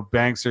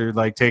 banks are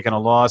like taking a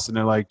loss and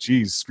they're like,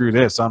 geez, screw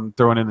this, I'm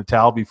throwing in the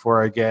towel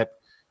before I get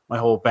my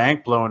whole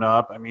bank blown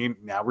up.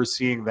 Now we're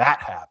seeing that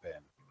happen.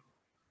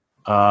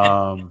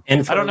 And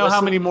I for don't know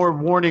how many more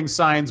warning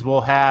signs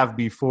we'll have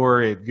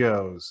before it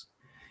goes.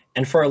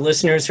 And for our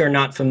listeners who are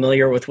not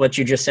familiar with what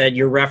you just said,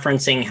 you're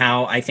referencing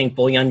how I think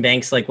bullion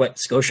banks like what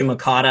Scotia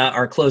Makata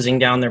are closing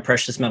down their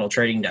precious metal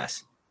trading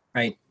desks,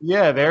 right?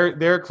 Yeah,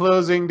 they're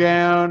closing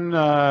down.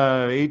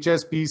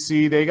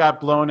 HSBC, they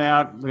got blown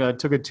out,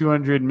 took a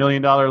 $200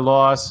 million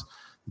loss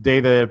the day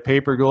the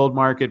paper gold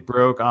market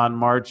broke on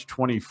March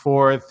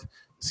 24th.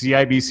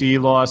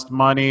 CIBC lost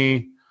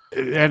money.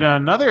 And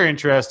another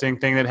interesting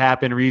thing that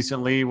happened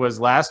recently was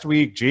last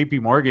week,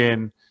 JP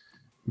Morgan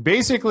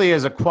basically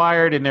has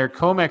acquired in their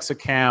COMEX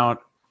account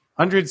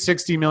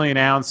 160 million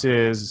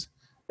ounces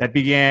that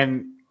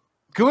began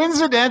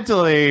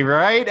coincidentally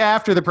right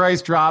after the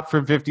price dropped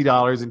from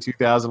 $50 in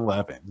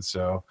 2011.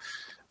 So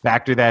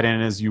factor that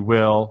in as you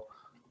will.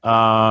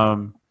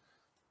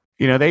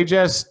 They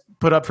just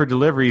put up for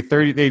delivery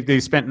 30. They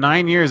spent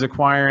 9 years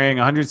acquiring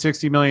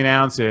 160 million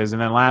ounces,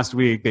 and then last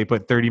week they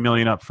put 30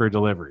 million up for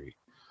delivery.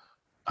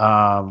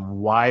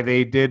 Why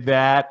they did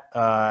that,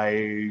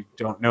 I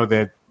don't know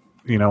that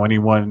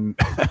anyone.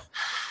 I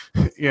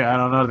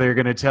don't know if they're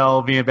going to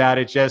tell me about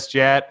it just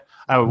yet.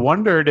 I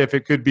wondered if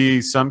it could be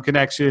some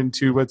connection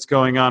to what's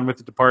going on with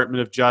the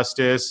Department of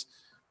Justice.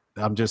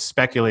 I'm just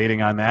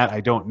speculating on that.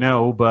 I don't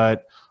know,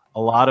 but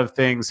a lot of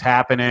things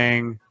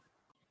happening.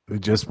 I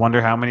just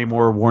wonder how many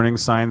more warning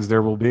signs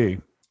there will be.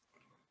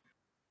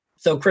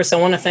 So, Chris, I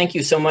want to thank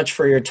you so much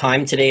for your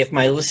time today. If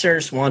my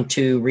listeners want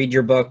to read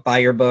your book, buy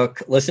your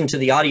book, listen to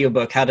the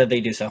audiobook, how do they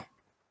do so?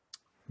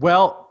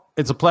 Well,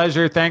 it's a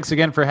pleasure. Thanks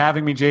again for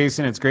having me,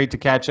 Jason. It's great to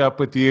catch up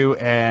with you.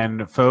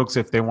 And folks,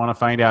 if they want to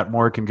find out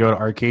more, can go to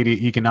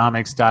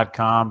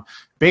arcadiaeconomics.com.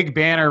 Big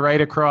banner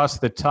right across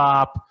the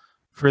top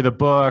for the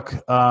book.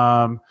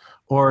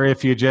 Or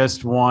if you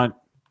just want,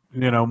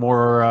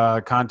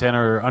 more content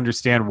or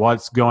understand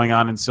what's going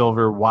on in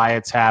silver, why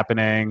it's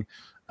happening,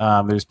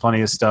 there's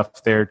plenty of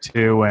stuff there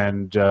too.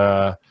 And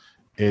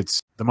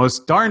it's the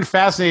most darn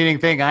fascinating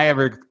thing I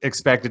ever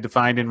expected to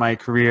find in my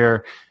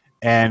career.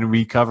 And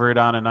we cover it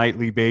on a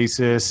nightly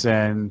basis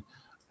and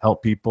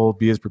help people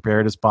be as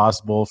prepared as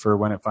possible for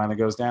when it finally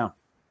goes down.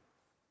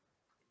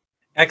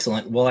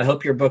 Excellent. Well, I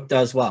hope your book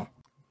does well.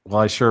 Well,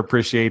 I sure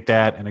appreciate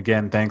that. And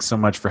again, thanks so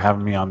much for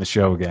having me on the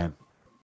show again.